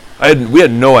 Like, we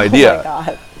had no idea. Oh my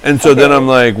God. And so then I'm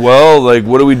like, well, like,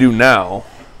 what do we do now?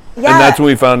 Yeah. And that's when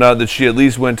we found out that she at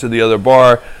least went to the other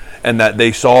bar, and that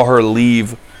they saw her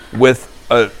leave with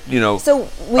So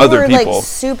we other were people. like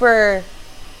super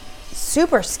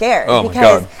scared Oh, my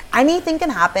because God. anything can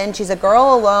happen. She's a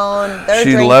girl alone. They're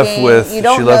She drinking. left with You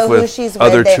don't know who she's with.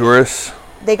 other tourists.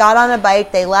 They got on a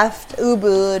bike. They left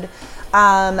Ubud.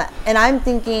 And I'm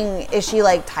thinking, is she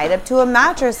like tied up to a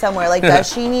mattress somewhere? Like,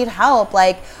 does she need help?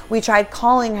 Like, we tried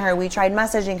calling her, we tried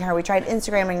messaging her, we tried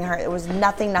Instagramming her. It was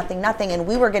nothing. And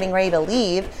we were getting ready to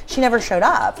leave. She never showed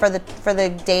up for the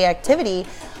day activity,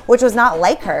 which was not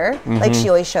like her. Like, she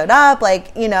always showed up,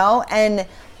 like, and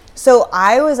so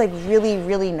I was like really,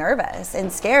 really nervous and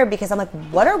scared because I'm like,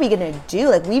 what are we going to do?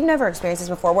 Like, we've never experienced this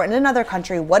before. We're in another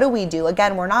country. What do we do?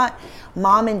 Again, we're not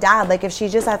mom and dad. Like, if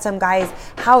she's just at some guy's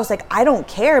house, like, I don't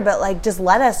care, but like, just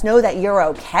let us know that you're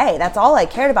okay. That's all I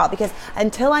cared about, because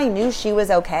until I knew she was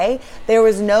okay, there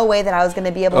was no way that I was going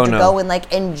to be able to go and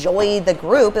like enjoy the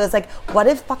group. It was like, what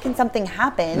if fucking something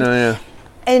happened?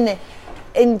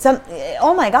 And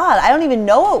oh my God, I don't even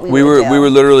know what we would do. We were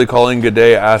literally calling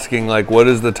G'day, asking like, what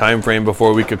is the time frame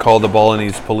before we could call the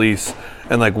Balinese police,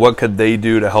 and like, what could they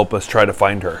do to help us try to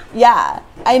find her? Yeah,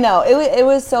 I know. It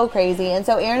was so crazy. And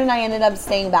so Aaron and I ended up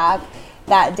staying back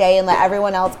that day and let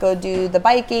everyone else go do the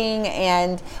biking,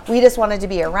 and we just wanted to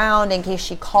be around in case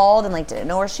she called and like didn't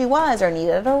know where she was or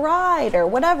needed a ride or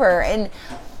whatever.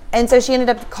 And so she ended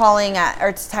up calling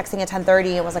or texting at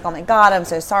 10:30 and was like, oh my God, I'm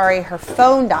so sorry. Her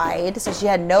phone died, so she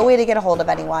had no way to get a hold of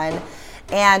anyone.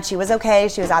 And she was okay.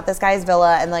 She was at this guy's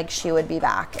villa, and like, she would be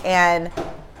back. And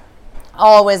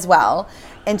all was well.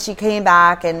 And she came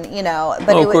back, and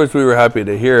but of course we were happy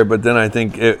to hear, but then I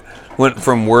think it went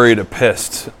from worried to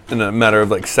pissed in a matter of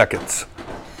like seconds.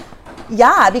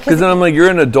 Yeah, because then I'm like, you're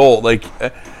an adult, like,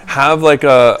 have like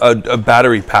a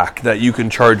battery pack that you can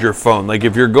charge your phone. Like,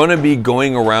 if you're going to be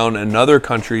going around another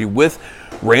country with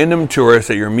random tourists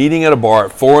that you're meeting at a bar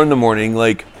at 4 a.m,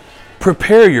 like,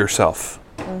 prepare yourself.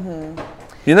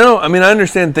 I mean, I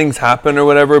understand things happen or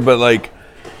whatever, but like,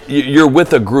 you're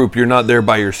with a group, you're not there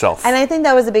by yourself. And I think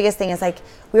that was the biggest thing, is like,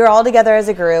 we were all together as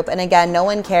a group, and again, no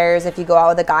one cares if you go out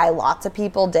with a guy. Lots of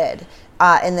people did.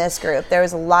 In this group, there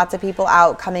was lots of people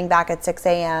out coming back at 6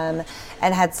 a.m.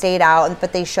 and had stayed out,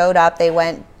 but they showed up. They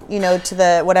went, to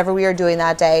the whatever we were doing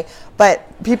that day, but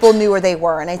people knew where they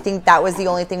were. And I think that was the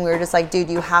only thing. We were just like, dude,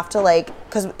 you have to, like,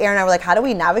 because Aaron and I were like, how do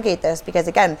we navigate this? Because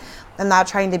again, I'm not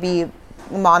trying to be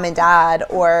mom and dad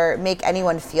or make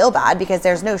anyone feel bad, because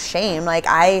there's no shame. Like,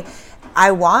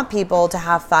 I want people to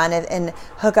have fun and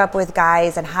hook up with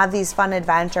guys and have these fun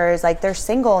adventures. Like, they're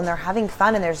single and they're having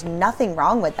fun, and there's nothing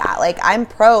wrong with that. Like, I'm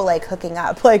pro, like, hooking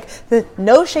up. Like,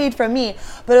 no shade from me.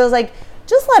 But it was like,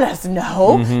 just let us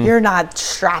know you're not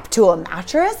strapped to a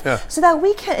mattress, so that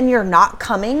we can, and you're not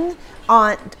coming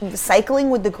on cycling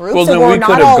with the group. Well, so we're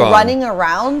not all gone. running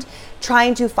around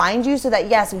trying to find you, so that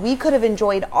yes, we could have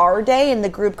enjoyed our day and the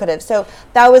group could have. So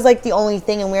that was like the only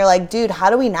thing, and we were like, dude, how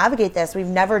do we navigate this? We've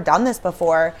never done this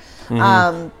before.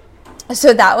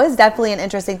 So that was definitely an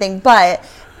interesting thing, but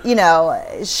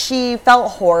she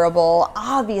felt horrible,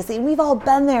 obviously, and we've all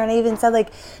been there. And I even said,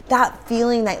 like, that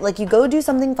feeling that, like, you go do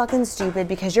something fucking stupid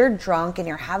because you're drunk and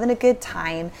you're having a good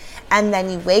time, and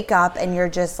then you wake up and you're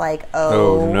just like,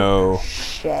 oh no,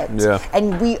 shit. Yeah.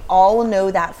 And we all know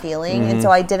that feeling. And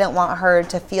so I didn't want her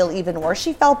to feel even worse.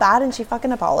 She felt bad, and she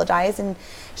fucking apologized, and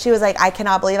she was like, I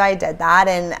cannot believe I did that.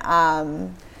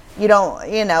 And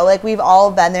like, we've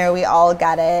all been there, we all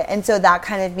get it. And so that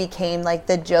kind of became like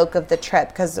the joke of the trip,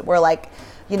 because we're like,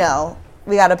 we got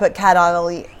to put Kat on a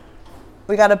leash.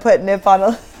 We got to put Nip on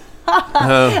a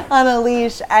on a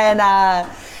leash, and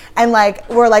like,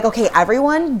 we're like, okay,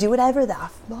 everyone do whatever the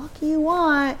fuck you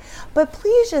want, but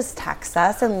please just text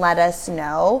us and let us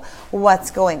know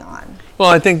what's going on. Well,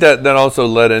 I think that also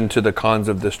led into the cons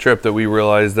of this trip, that we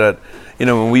realized that,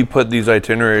 when we put these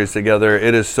itineraries together,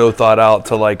 it is so thought out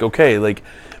to, like, okay, like,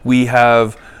 we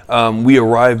have, we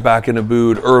arrive back in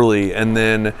Ubud early, and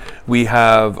then we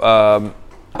have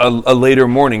a later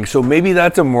morning. So maybe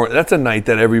that's a night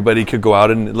that everybody could go out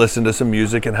and listen to some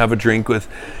music and have a drink with,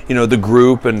 the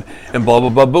group and blah, blah,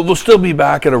 blah. But we'll still be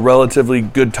back at a relatively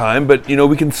good time. But,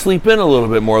 we can sleep in a little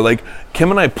bit more. Like,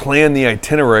 Kim and I plan the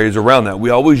itineraries around that.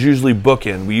 We always usually book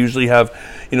in. We usually have,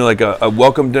 like a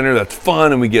welcome dinner that's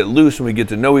fun, and we get loose and we get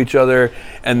to know each other.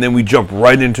 And then we jump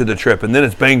right into the trip. And then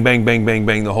it's bang, bang, bang, bang,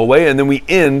 bang the whole way. And then we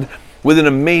end with an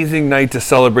amazing night to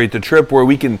celebrate the trip, where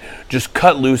we can just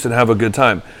cut loose and have a good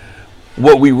time.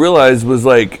 What we realized was,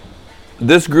 like,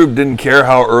 this group didn't care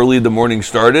how early the morning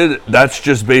started. That's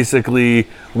just basically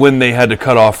when they had to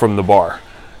cut off from the bar.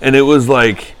 And it was,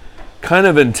 like, kind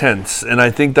of intense. And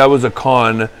I think that was a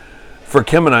con for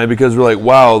Kim and I, because we're like,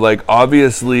 wow, like,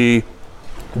 obviously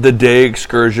the day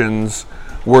excursions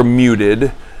were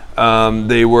muted.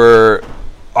 They were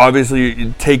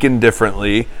obviously taken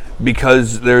differently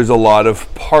because there's a lot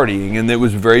of partying, and it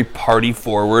was very party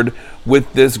forward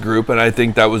with this group, and I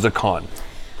think that was a con.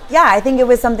 Yeah, I think it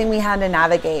was something we had to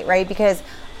navigate, right? Because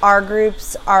our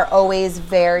groups are always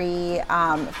very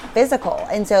physical.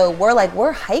 And so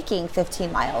we're hiking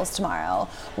 15 miles tomorrow.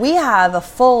 We have a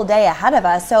full day ahead of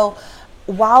us. So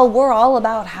while we're all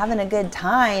about having a good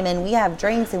time and we have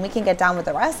drinks and we can get down with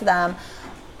the rest of them,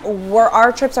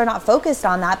 our trips are not focused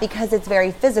on that because it's very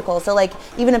physical. So like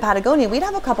even in Patagonia, we'd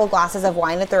have a couple glasses of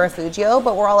wine at the Refugio,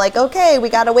 but we're all like, okay, we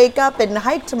got to wake up and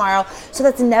hike tomorrow. So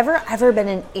that's never ever been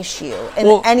an issue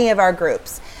in any of our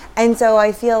groups. And so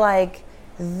I feel like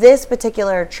this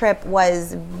particular trip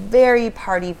was very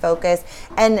party focused,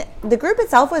 and the group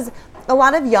itself was a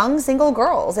lot of young single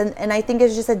girls, and I think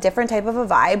it's just a different type of a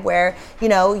vibe where, you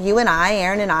know, you and I,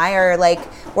 Aaron and I are like,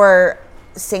 we're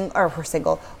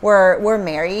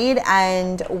married,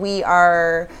 and we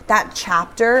are, that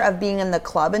chapter of being in the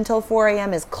club until 4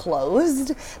 a.m. is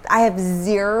closed. I have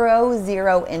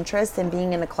zero interest in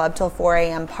being in a club till 4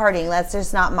 a.m. partying. That's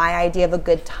just not my idea of a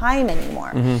good time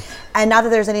anymore. And not that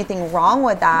there's anything wrong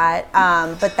with that,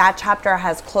 but that chapter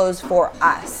has closed for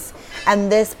us.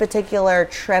 And this particular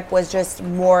trip was just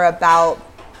more about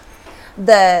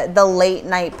the late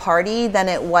night party than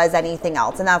it was anything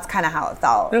else, and that's kind of how it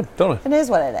felt. Yeah, totally. It is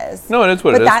what it is. No, it is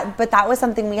what it is. But that was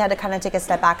something we had to kind of take a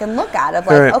step back and look at, of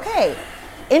like, okay,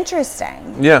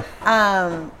 interesting. Yeah.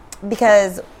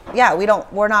 Because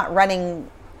we're not running.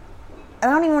 I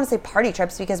don't even want to say party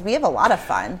trips because we have a lot of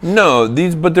fun. No,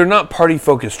 but they're not party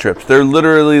focused trips. They're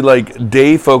literally like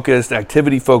day focused,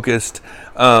 activity focused.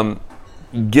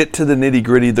 Get to the nitty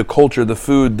gritty, the culture, the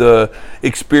food, the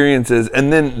experiences,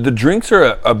 and then the drinks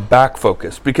are a back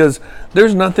focus, because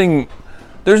there's nothing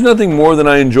more than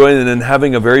I enjoy than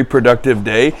having a very productive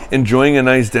day, enjoying a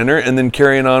nice dinner, and then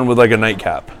carrying on with like a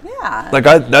nightcap. Yeah. Like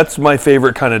that's my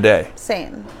favorite kind of day.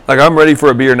 Same. Like I'm ready for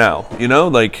a beer now, you know,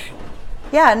 like.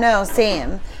 Yeah, no,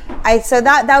 same. So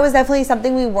that was definitely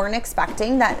something we weren't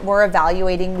expecting, that we're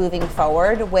evaluating moving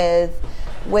forward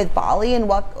with Bali, and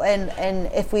what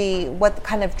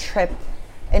kind of trip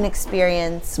and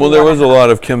experience. Well, there was a lot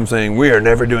of Kim saying we are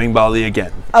never doing Bali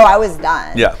again. Oh, I was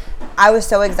done. Yeah. I was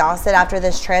so exhausted after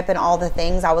this trip and all the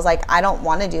things. I was like, I don't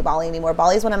want to do Bali anymore.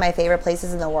 Bali is one of my favorite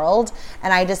places in the world,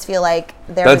 and I just feel like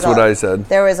that's what I said.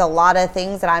 There was a lot of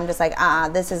things that I'm just like,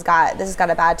 this has got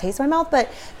a bad taste in my mouth.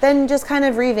 But then just kind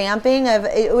of revamping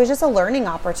it was just a learning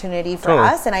opportunity for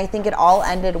us, and I think it all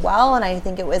ended well, and I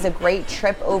think it was a great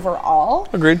trip overall.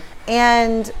 Agreed.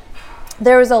 And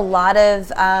there was a lot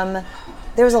of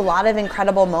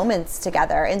incredible moments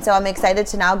together. And so I'm excited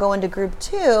to now go into group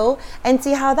 2 and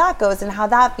see how that goes and how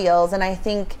that feels. And I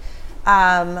think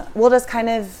we'll just kind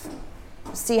of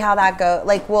see how that goes.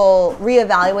 Like, we'll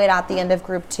reevaluate at the end of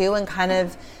group 2 and kind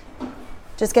of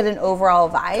just get an overall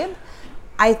vibe.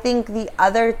 I think the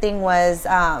other thing was,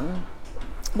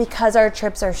 because our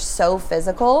trips are so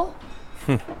physical,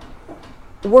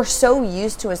 we're so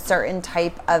used to a certain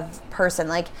type of person.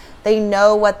 Like, they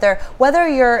know whether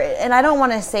you're, and I don't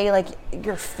want to say like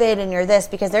you're fit and you're this,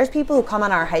 because there's people who come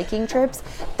on our hiking trips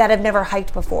that have never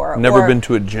hiked before. Never been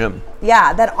to a gym.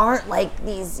 Yeah, that aren't like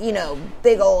these,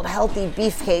 big old healthy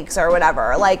beefcakes or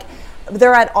whatever. Like,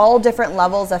 they're at all different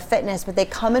levels of fitness, but they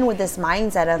come in with this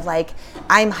mindset of like,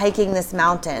 I'm hiking this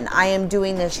mountain, I am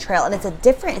doing this trail, and it's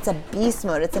a beast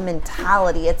mode, it's a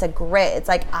mentality, it's a grit. It's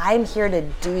like, I'm here to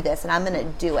do this and I'm going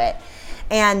to do it.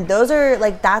 And those are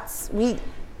like, we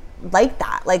like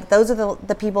that. Like, those are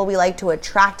the people we like to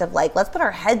attract, of like, let's put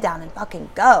our head down and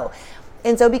fucking go.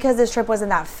 And so because this trip wasn't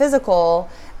that physical,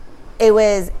 it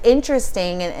was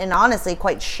interesting and honestly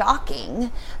quite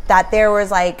shocking that there was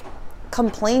like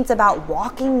complaints about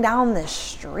walking down the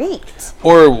street,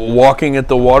 or walking at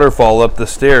the waterfall up the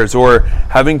stairs, or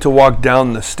having to walk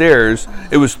down the stairs.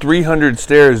 It was 300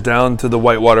 stairs down to the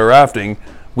whitewater rafting.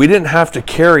 We didn't have to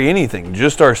carry anything,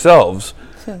 just ourselves.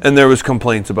 And there was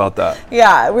complaints about that.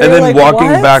 Yeah. And then like, walking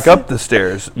back up the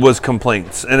stairs was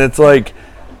complaints. And it's like,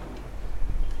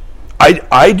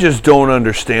 I just don't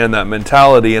understand that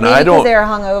mentality. And maybe I don't, because they were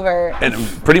hungover.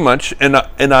 And pretty much. And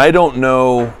I don't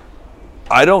know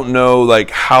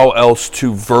like how else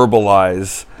to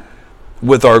verbalize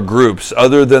with our groups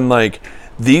other than like,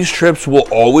 these trips will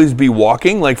always be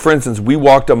walking. Like, for instance, we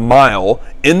walked a mile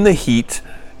in the heat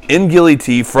in Gili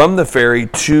T from the ferry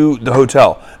to the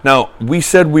hotel. Now, we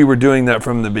said we were doing that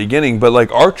from the beginning, but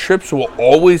like, our trips will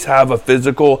always have a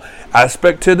physical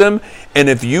aspect to them. And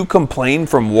if you complain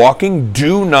from walking,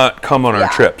 do not come on our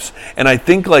trips. And I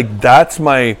think like that's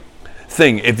my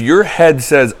thing. If your head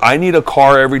says, I need a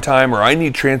car every time, or I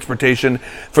need transportation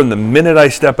from the minute I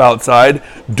step outside,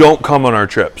 don't come on our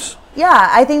trips. Yeah,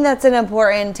 I think that's an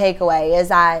important takeaway, is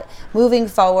that moving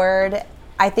forward,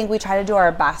 I think we try to do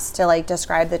our best to like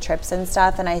describe the trips and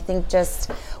stuff. And I think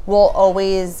just we'll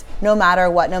always, no matter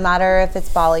what, no matter if it's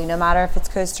Bali, no matter if it's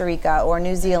Costa Rica or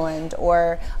New Zealand,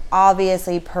 or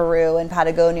obviously Peru and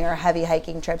Patagonia are heavy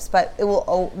hiking trips, but we'll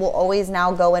always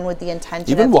now go in with the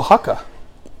intention even Oaxaca,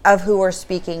 of who we're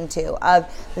speaking to,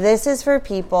 of this is for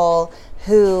people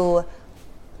who,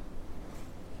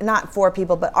 not for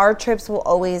people, but our trips will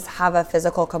always have a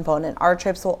physical component. Our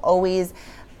trips will always,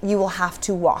 you will have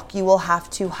to walk, you will have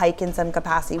to hike in some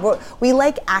capacity. We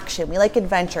like action, we like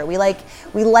adventure, we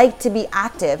like to be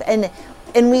active,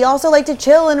 and we also like to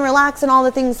chill and relax and all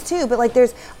the things too. But like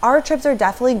our trips are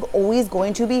definitely always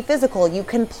going to be physical. You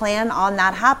can plan on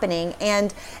that happening.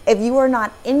 And if you are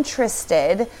not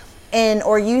interested in,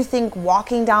 or you think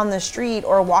walking down the street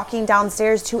or walking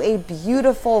downstairs to a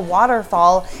beautiful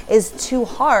waterfall is too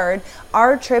hard,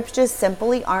 our trips just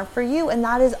simply aren't for you. And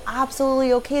that is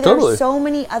absolutely okay. Totally. There's so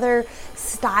many other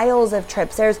styles of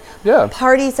trips. There's Yeah.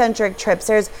 party-centric trips.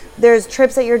 There's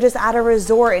trips that you're just at a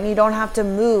resort and you don't have to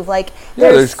move. Like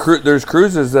there's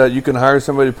cruises that you can hire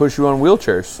somebody to push you on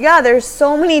wheelchairs. yeah, there's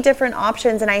so many different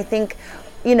options. And I think,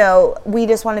 you know, we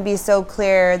just want to be so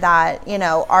clear that, you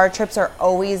know, our trips are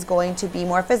always going to be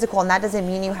more physical. And that doesn't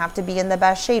mean you have to be in the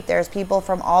best shape. There's people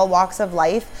from all walks of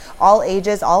life, all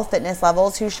ages, all fitness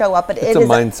levels who show up. But It's a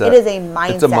mindset. It is a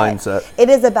mindset. It's a mindset. It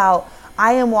is about,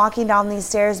 I am walking down these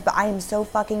stairs, but I am so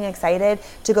fucking excited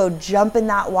to go jump in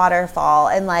that waterfall.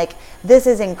 And like, this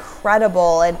is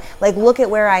incredible. And like, look at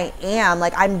where I am.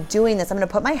 Like, I'm doing this. I'm going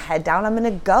to put my head down. I'm going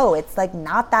to go. It's like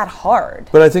not that hard.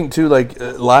 But I think too, like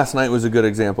last night was a good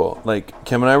example. Like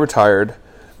Kim and I were tired.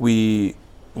 We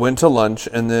went to lunch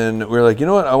and then we were like, you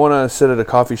know what? I want to sit at a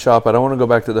coffee shop. I don't want to go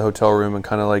back to the hotel room and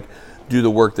kind of like do the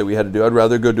work that we had to do. I'd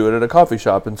rather go do it at a coffee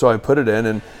shop. And so I put it in,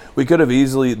 and we could have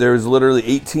easily, there's literally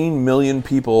 18 million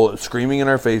people screaming in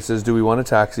our faces, do we want a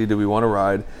taxi? Do we want a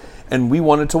ride? And we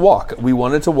wanted to walk. We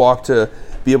wanted to walk to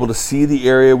be able to see the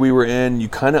area we were in. You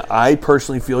kind of, I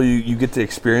personally feel you get to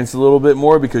experience a little bit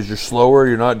more because you're slower.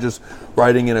 You're not just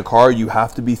riding in a car. You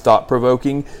have to be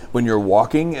thought-provoking when you're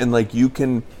walking, and like you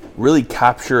can really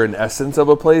capture an essence of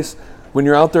a place when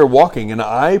you're out there walking. And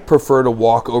I prefer to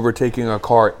walk over taking a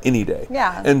car any day.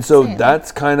 Yeah. And so same.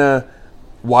 that's kind of,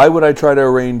 why would I try to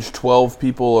arrange 12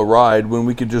 people a ride when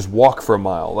we could just walk for a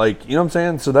mile? Like, you know what I'm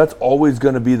saying? So that's always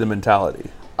going to be the mentality.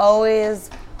 Always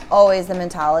the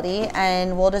mentality.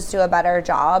 And we'll just do a better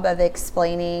job of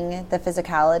explaining the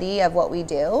physicality of what we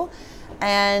do.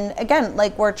 And again,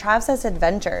 like where Trav says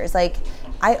adventures, like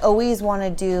I always want to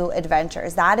do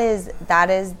adventures. That is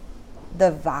the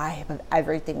vibe of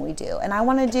everything we do. And I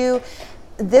want to do,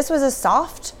 this was a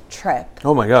soft trip.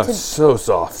 Oh my gosh, so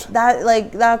soft.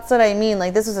 That's what I mean.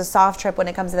 Like this was a soft trip when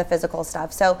it comes to the physical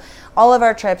stuff. So all of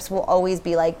our trips will always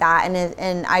be like that.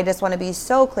 And I just want to be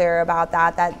so clear about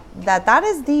that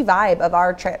is the vibe of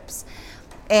our trips.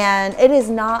 And it is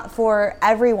not for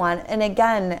everyone. And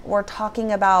again, we're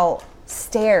talking about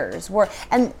stairs.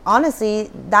 And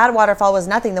honestly, that waterfall was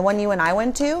nothing. The one you and I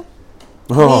went to,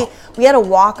 we had to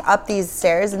walk up these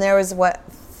stairs, and there was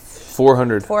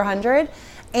 400.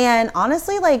 And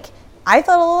honestly, like I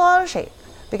felt a little out of shape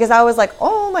because I was like,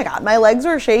 oh my God, my legs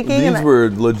were shaking. These were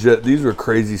legit. These were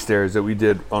crazy stairs that we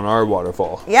did on our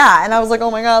waterfall. Yeah. And I was like, oh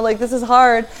my God, like this is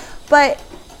hard, but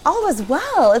all was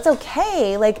well. It's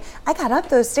okay. Like I got up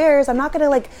those stairs. I'm not going to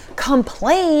like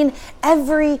complain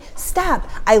every step.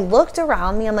 I looked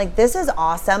around me. I'm like, this is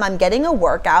awesome. I'm getting a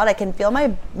workout. I can feel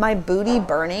my booty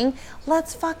burning.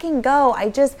 Let's fucking go. I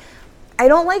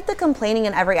don't like the complaining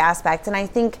in every aspect. And I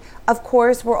think, of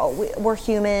course, we're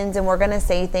humans and we're going to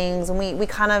say things, and we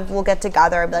kind of will get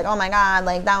together and be like, oh my God,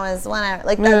 like that was whatever.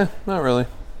 Like, yeah, not really.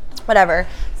 Whatever.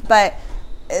 But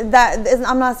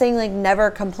I'm not saying like never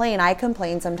complain. I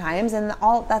complain sometimes, and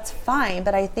all that's fine.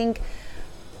 But I think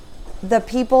the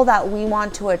people that we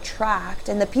want to attract,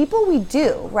 and the people we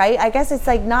do, right? I guess it's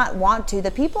like not want to.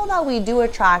 The people that we do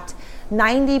attract,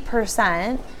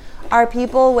 90% are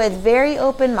people with very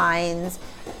open minds,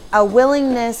 a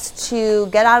willingness to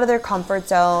get out of their comfort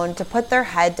zone, to put their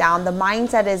head down. The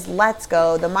mindset is let's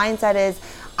go. The mindset is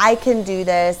I can do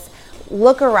this.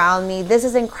 Look around me. This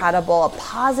is incredible. A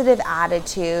positive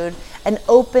attitude, an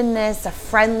openness, a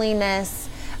friendliness,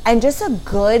 and just a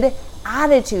good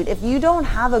attitude. If you don't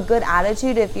have a good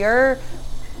attitude, if your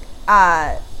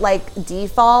like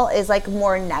default is like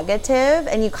more negative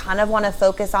and you kind of want to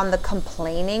focus on the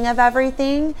complaining of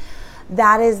everything,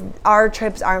 that is, our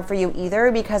trips aren't for you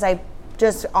either, because I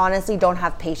just honestly don't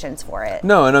have patience for it.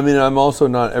 No, and I mean, I'm also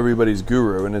not everybody's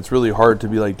guru, and it's really hard to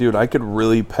be like, dude, I could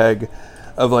really peg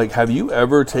of like, have you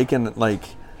ever taken like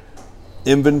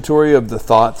inventory of the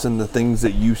thoughts and the things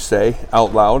that you say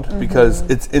out loud? Because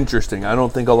it's interesting. I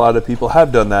don't think a lot of people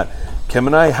have done that. Kim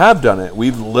and I have done it.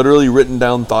 We've literally written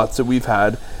down thoughts that we've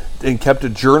had and kept a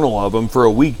journal of them for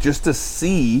a week just to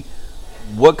see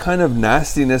what kind of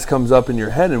nastiness comes up in your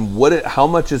head and how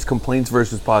much is complaints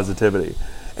versus positivity.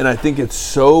 And I think it's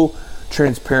so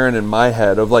transparent in my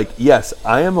head of like, yes,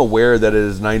 I am aware that it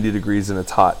is 90 degrees and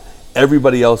it's hot.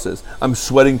 Everybody else is. I'm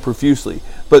sweating profusely.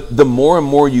 But the more and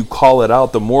more you call it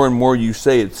out, the more and more you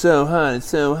say, it's so hot, it's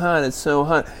so hot, it's so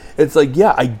hot. It's like,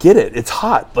 yeah, I get it. It's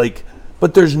hot. Like,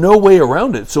 but there's no way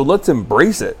around it. So let's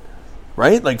embrace it,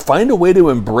 right? Like, find a way to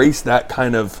embrace that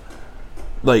kind of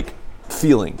like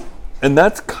feeling. And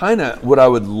that's kind of what I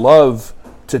would love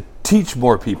to teach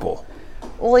more people.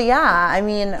 Well, yeah. I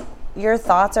mean, your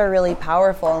thoughts are really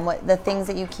powerful, and what the things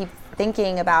that you keep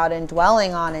thinking about and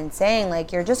dwelling on and saying,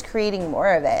 like, you're just creating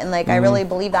more of it. And like, I really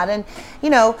believe that. And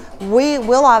you know, we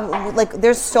will have, like,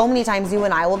 there's so many times you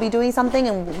and I will be doing something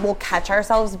and we'll catch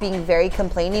ourselves being very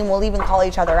complaining. We'll even call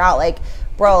each other out, like,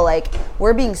 bro, like,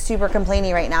 we're being super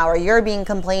complaining right now, or you're being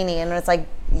complaining. And it's like,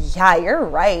 yeah, you're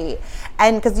right.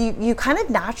 And because you kind of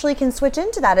naturally can switch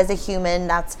into that as a human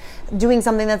that's doing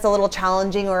something that's a little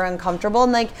challenging or uncomfortable.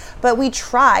 And like, but we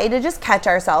try to just catch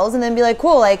ourselves and then be like,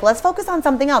 cool, like, let's focus on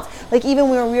something else. Like, even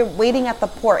when we were waiting at the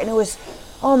port, and it was,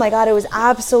 oh my God, it was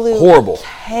absolute horrible.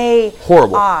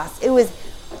 Horrible. It was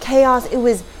chaos. It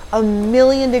was a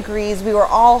million degrees. We were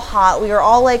all hot. We were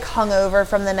all like hungover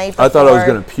from the night before. I thought I was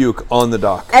going to puke on the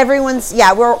dock.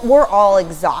 We're all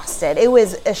exhausted. It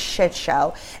was a shit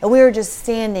show. And we were just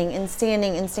standing and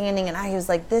standing and standing. And I was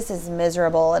like, this is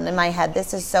miserable. And in my head,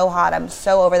 this is so hot. I'm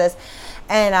so over this.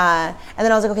 And then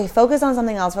I was like, okay, focus on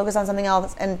something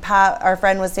else. And Pat, our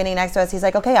friend, was standing next to us. He's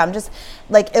like, okay, I'm just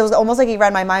like, it was almost like he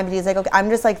read my mind, but he's like, okay, I'm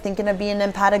just like thinking of being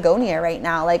in Patagonia right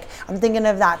now. Like, I'm thinking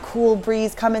of that cool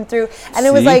breeze coming through. And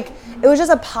it was like, it was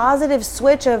just a positive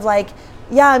switch of like,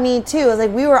 yeah, me too. It was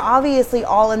like, we were obviously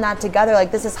all in that together.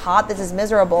 Like, this is hot, this is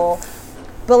miserable.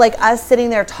 But like, us sitting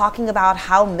there talking about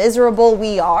how miserable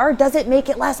we are doesn't make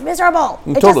it less miserable.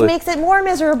 It just makes it more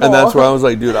miserable. And that's where I was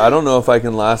like, dude, I don't know if I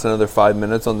can last another 5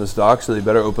 minutes on this dock, so they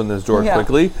better open this door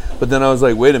quickly. But then I was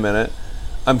like, wait a minute.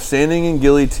 I'm standing in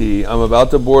Gili T. I'm about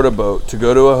to board a boat to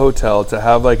go to a hotel to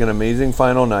have like an amazing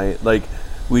final night. Like,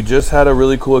 we just had a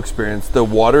really cool experience. The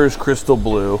water is crystal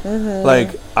blue.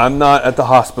 Like, I'm not at the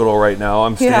hospital right now.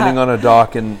 I'm standing on a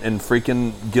dock in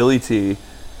freaking Gili T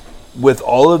with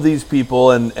all of these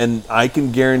people, and I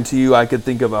can guarantee you I could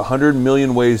think of 100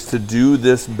 million ways to do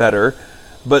this better,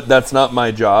 but that's not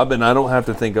my job, and I don't have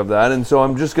to think of that. And so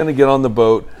I'm just going to get on the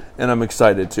boat, and I'm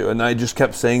excited to. And I just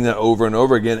kept saying that over and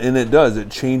over again, and it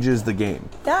changes the game.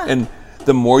 Yeah. And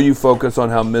the more you focus on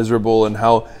how miserable and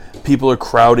how people are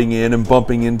crowding in and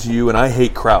bumping into you, and I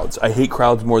hate crowds. I hate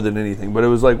crowds more than anything. But it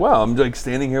was like, wow, I'm like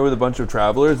standing here with a bunch of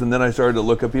travelers, and then I started to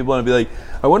look at people and I'd be like,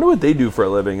 I wonder what they do for a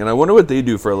living, and I wonder what they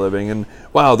do for a living, and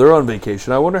wow, they're on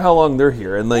vacation. I wonder how long they're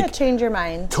here. And like, change your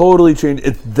mind. Totally change.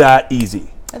 It's that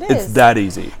easy. It is. It's that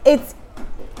easy.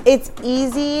 It's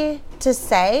easy to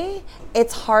say.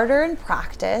 It's harder in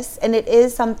practice, and it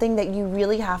is something that you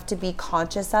really have to be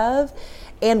conscious of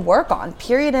and work on.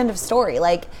 Period. End of story.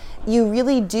 Like, you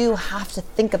really do have to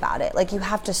think about it. Like, you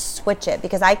have to switch it,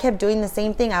 because I kept doing the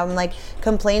same thing. I'm like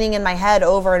complaining in my head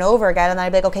over and over again, and then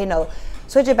I'd be like, okay, no,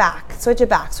 switch it back,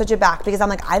 because I'm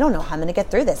like, I don't know how I'm gonna get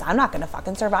through this. I'm not gonna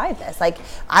fucking survive this. Like,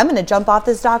 I'm gonna jump off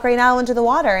this dock right now into the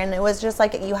water. And it was just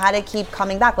like, you had to keep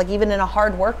coming back. Like, even in a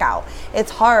hard workout,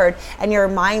 it's hard, and your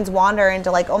minds wander into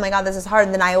like, oh my God, this is hard.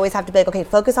 And then I always have to be like, okay,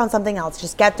 focus on something else.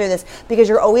 Just get through this, because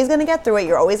you're always gonna get through it.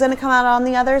 You're always gonna come out on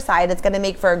the other side. It's gonna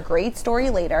make for a great story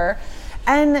later.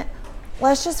 And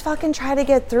let's just fucking try to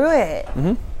get through it.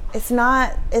 It's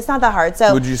not that hard.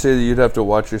 So would you say that you'd have to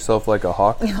watch yourself like a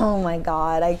hawk? Oh my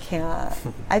God, I can't.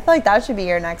 I feel like that should be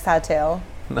your next tattoo.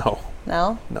 No.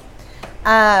 No?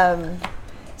 No.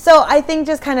 So I think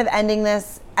just kind of ending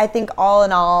this, I think all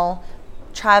in all,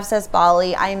 Trav says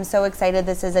Bali. I am so excited.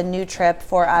 This is a new trip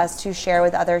for us to share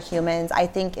with other humans. I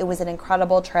think it was an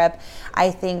incredible trip.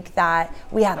 I think that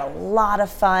we had a lot of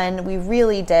fun. We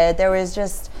really did. There was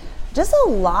just a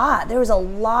lot. There was a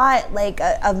lot like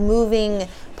of moving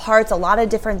parts, a lot of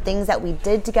different things that we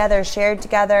did together, shared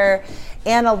together,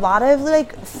 and a lot of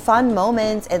like fun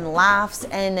moments and laughs.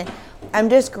 And I'm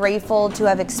just grateful to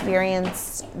have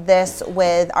experienced this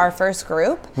with our first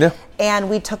group. Yeah. And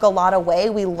we took a lot away.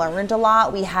 We learned a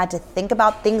lot. We had to think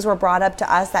about things were brought up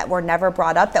to us that were never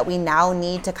brought up that we now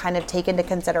need to kind of take into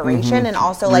consideration, and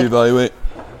also like reevaluate.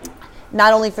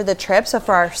 Not only for the trips, but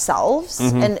for ourselves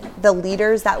and the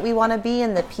leaders that we want to be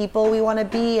and the people we want to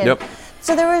be. And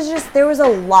so there was a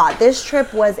lot. This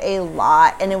trip was a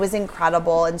lot, and it was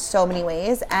incredible in so many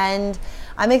ways. And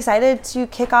I'm excited to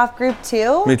kick off group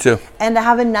 2. Me too. And to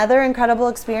have another incredible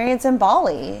experience in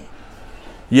Bali.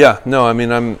 Yeah, no, I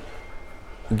mean, I'm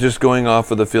just going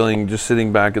off of the feeling, just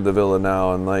sitting back at the villa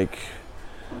now, and like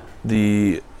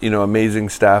the, amazing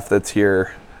staff that's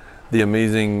here, the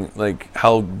amazing, like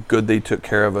how good they took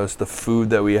care of us, the food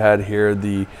that we had here,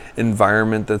 the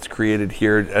environment that's created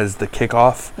here as the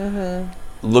kickoff.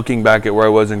 Looking back at where I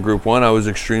was in group 1, I was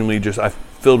I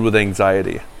filled with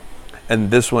anxiety. And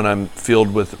this one I'm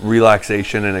filled with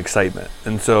relaxation and excitement.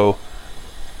 And so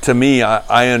to me,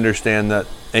 I understand that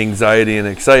anxiety and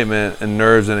excitement and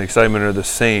nerves and excitement are the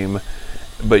same,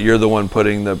 but you're the one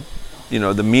putting the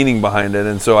meaning behind it.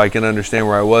 And so I can understand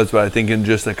where I was, but I think in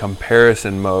just a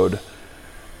comparison mode,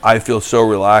 I feel so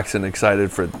relaxed and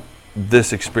excited for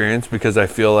this experience because I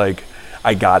feel like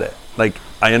I got it. Like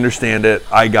I understand it.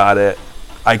 I got it.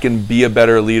 I can be a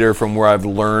better leader from where I've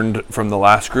learned from the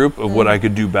last group of what I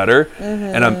could do better.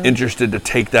 And I'm interested to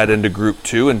take that into group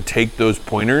 2 and take those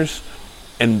pointers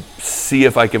and see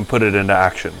if I can put it into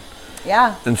action.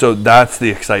 Yeah. And so that's the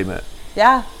excitement.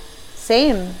 Yeah.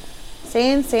 Same.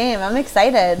 I'm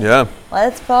excited. Yeah.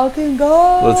 Let's fucking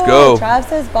go. Let's go. Trav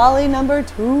Says Bali number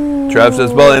 2. Trav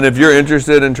Says Bali. And if you're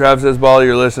interested in Trav Says Bali,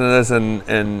 you're listening to this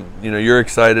and you're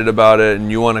excited about it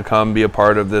and you want to come be a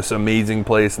part of this amazing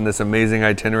place and this amazing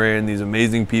itinerary and these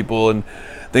amazing people and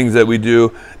things that we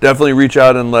do, definitely reach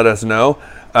out and let us know.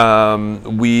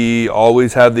 We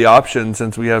always have the option,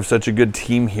 since we have such a good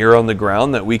team here on the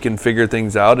ground, that we can figure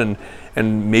things out and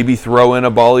maybe throw in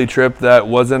a Bali trip that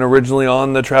wasn't originally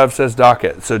on the Trav Says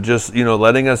docket. So just,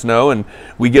 letting us know, and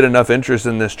we get enough interest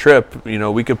in this trip,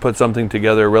 we could put something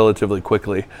together relatively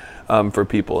quickly for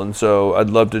people. And so I'd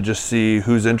love to just see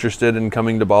who's interested in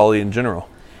coming to Bali in general.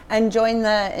 And join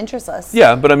the interest list.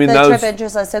 Yeah, but I mean, the trip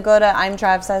interest list. So go to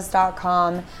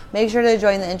imtravsays.com. Make sure to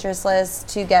join the interest list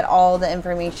to get all the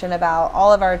information about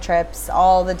all of our trips,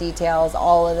 all the details,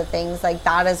 all of the things. Like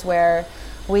that is where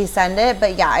we send it.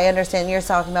 But yeah, I understand you're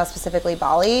talking about specifically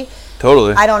Bali.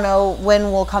 Totally. I don't know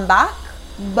when we'll come back,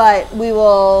 but we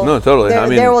will. No, totally.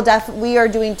 We are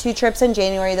doing 2 trips in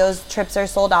January. Those trips are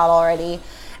sold out already,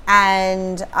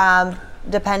 and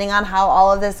depending on how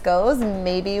all of this goes,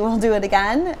 maybe we'll do it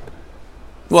again.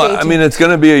 Well, I mean, it's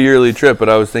going to be a yearly trip, but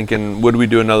I was thinking, would we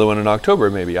do another one in October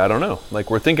maybe? I don't know.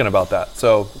 Like, we're thinking about that.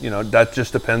 So, that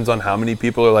just depends on how many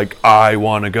people are like, I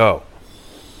want to go.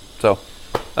 So,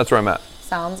 that's where I'm at.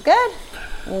 Sounds good.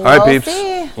 All right,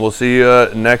 peeps. We'll see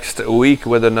you next week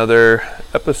with another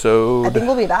episode. I think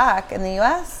we'll be back in the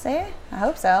U.S., eh? I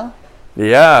hope so.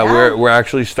 Yeah. We're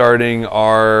actually starting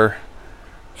our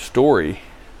story.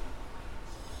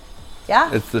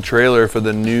 Yeah. It's the trailer for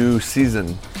the new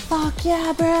season. Fuck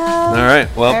yeah, bro. All right.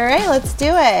 Well. All right, let's do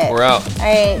it. We're out. All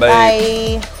right.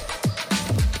 Bye. Bye.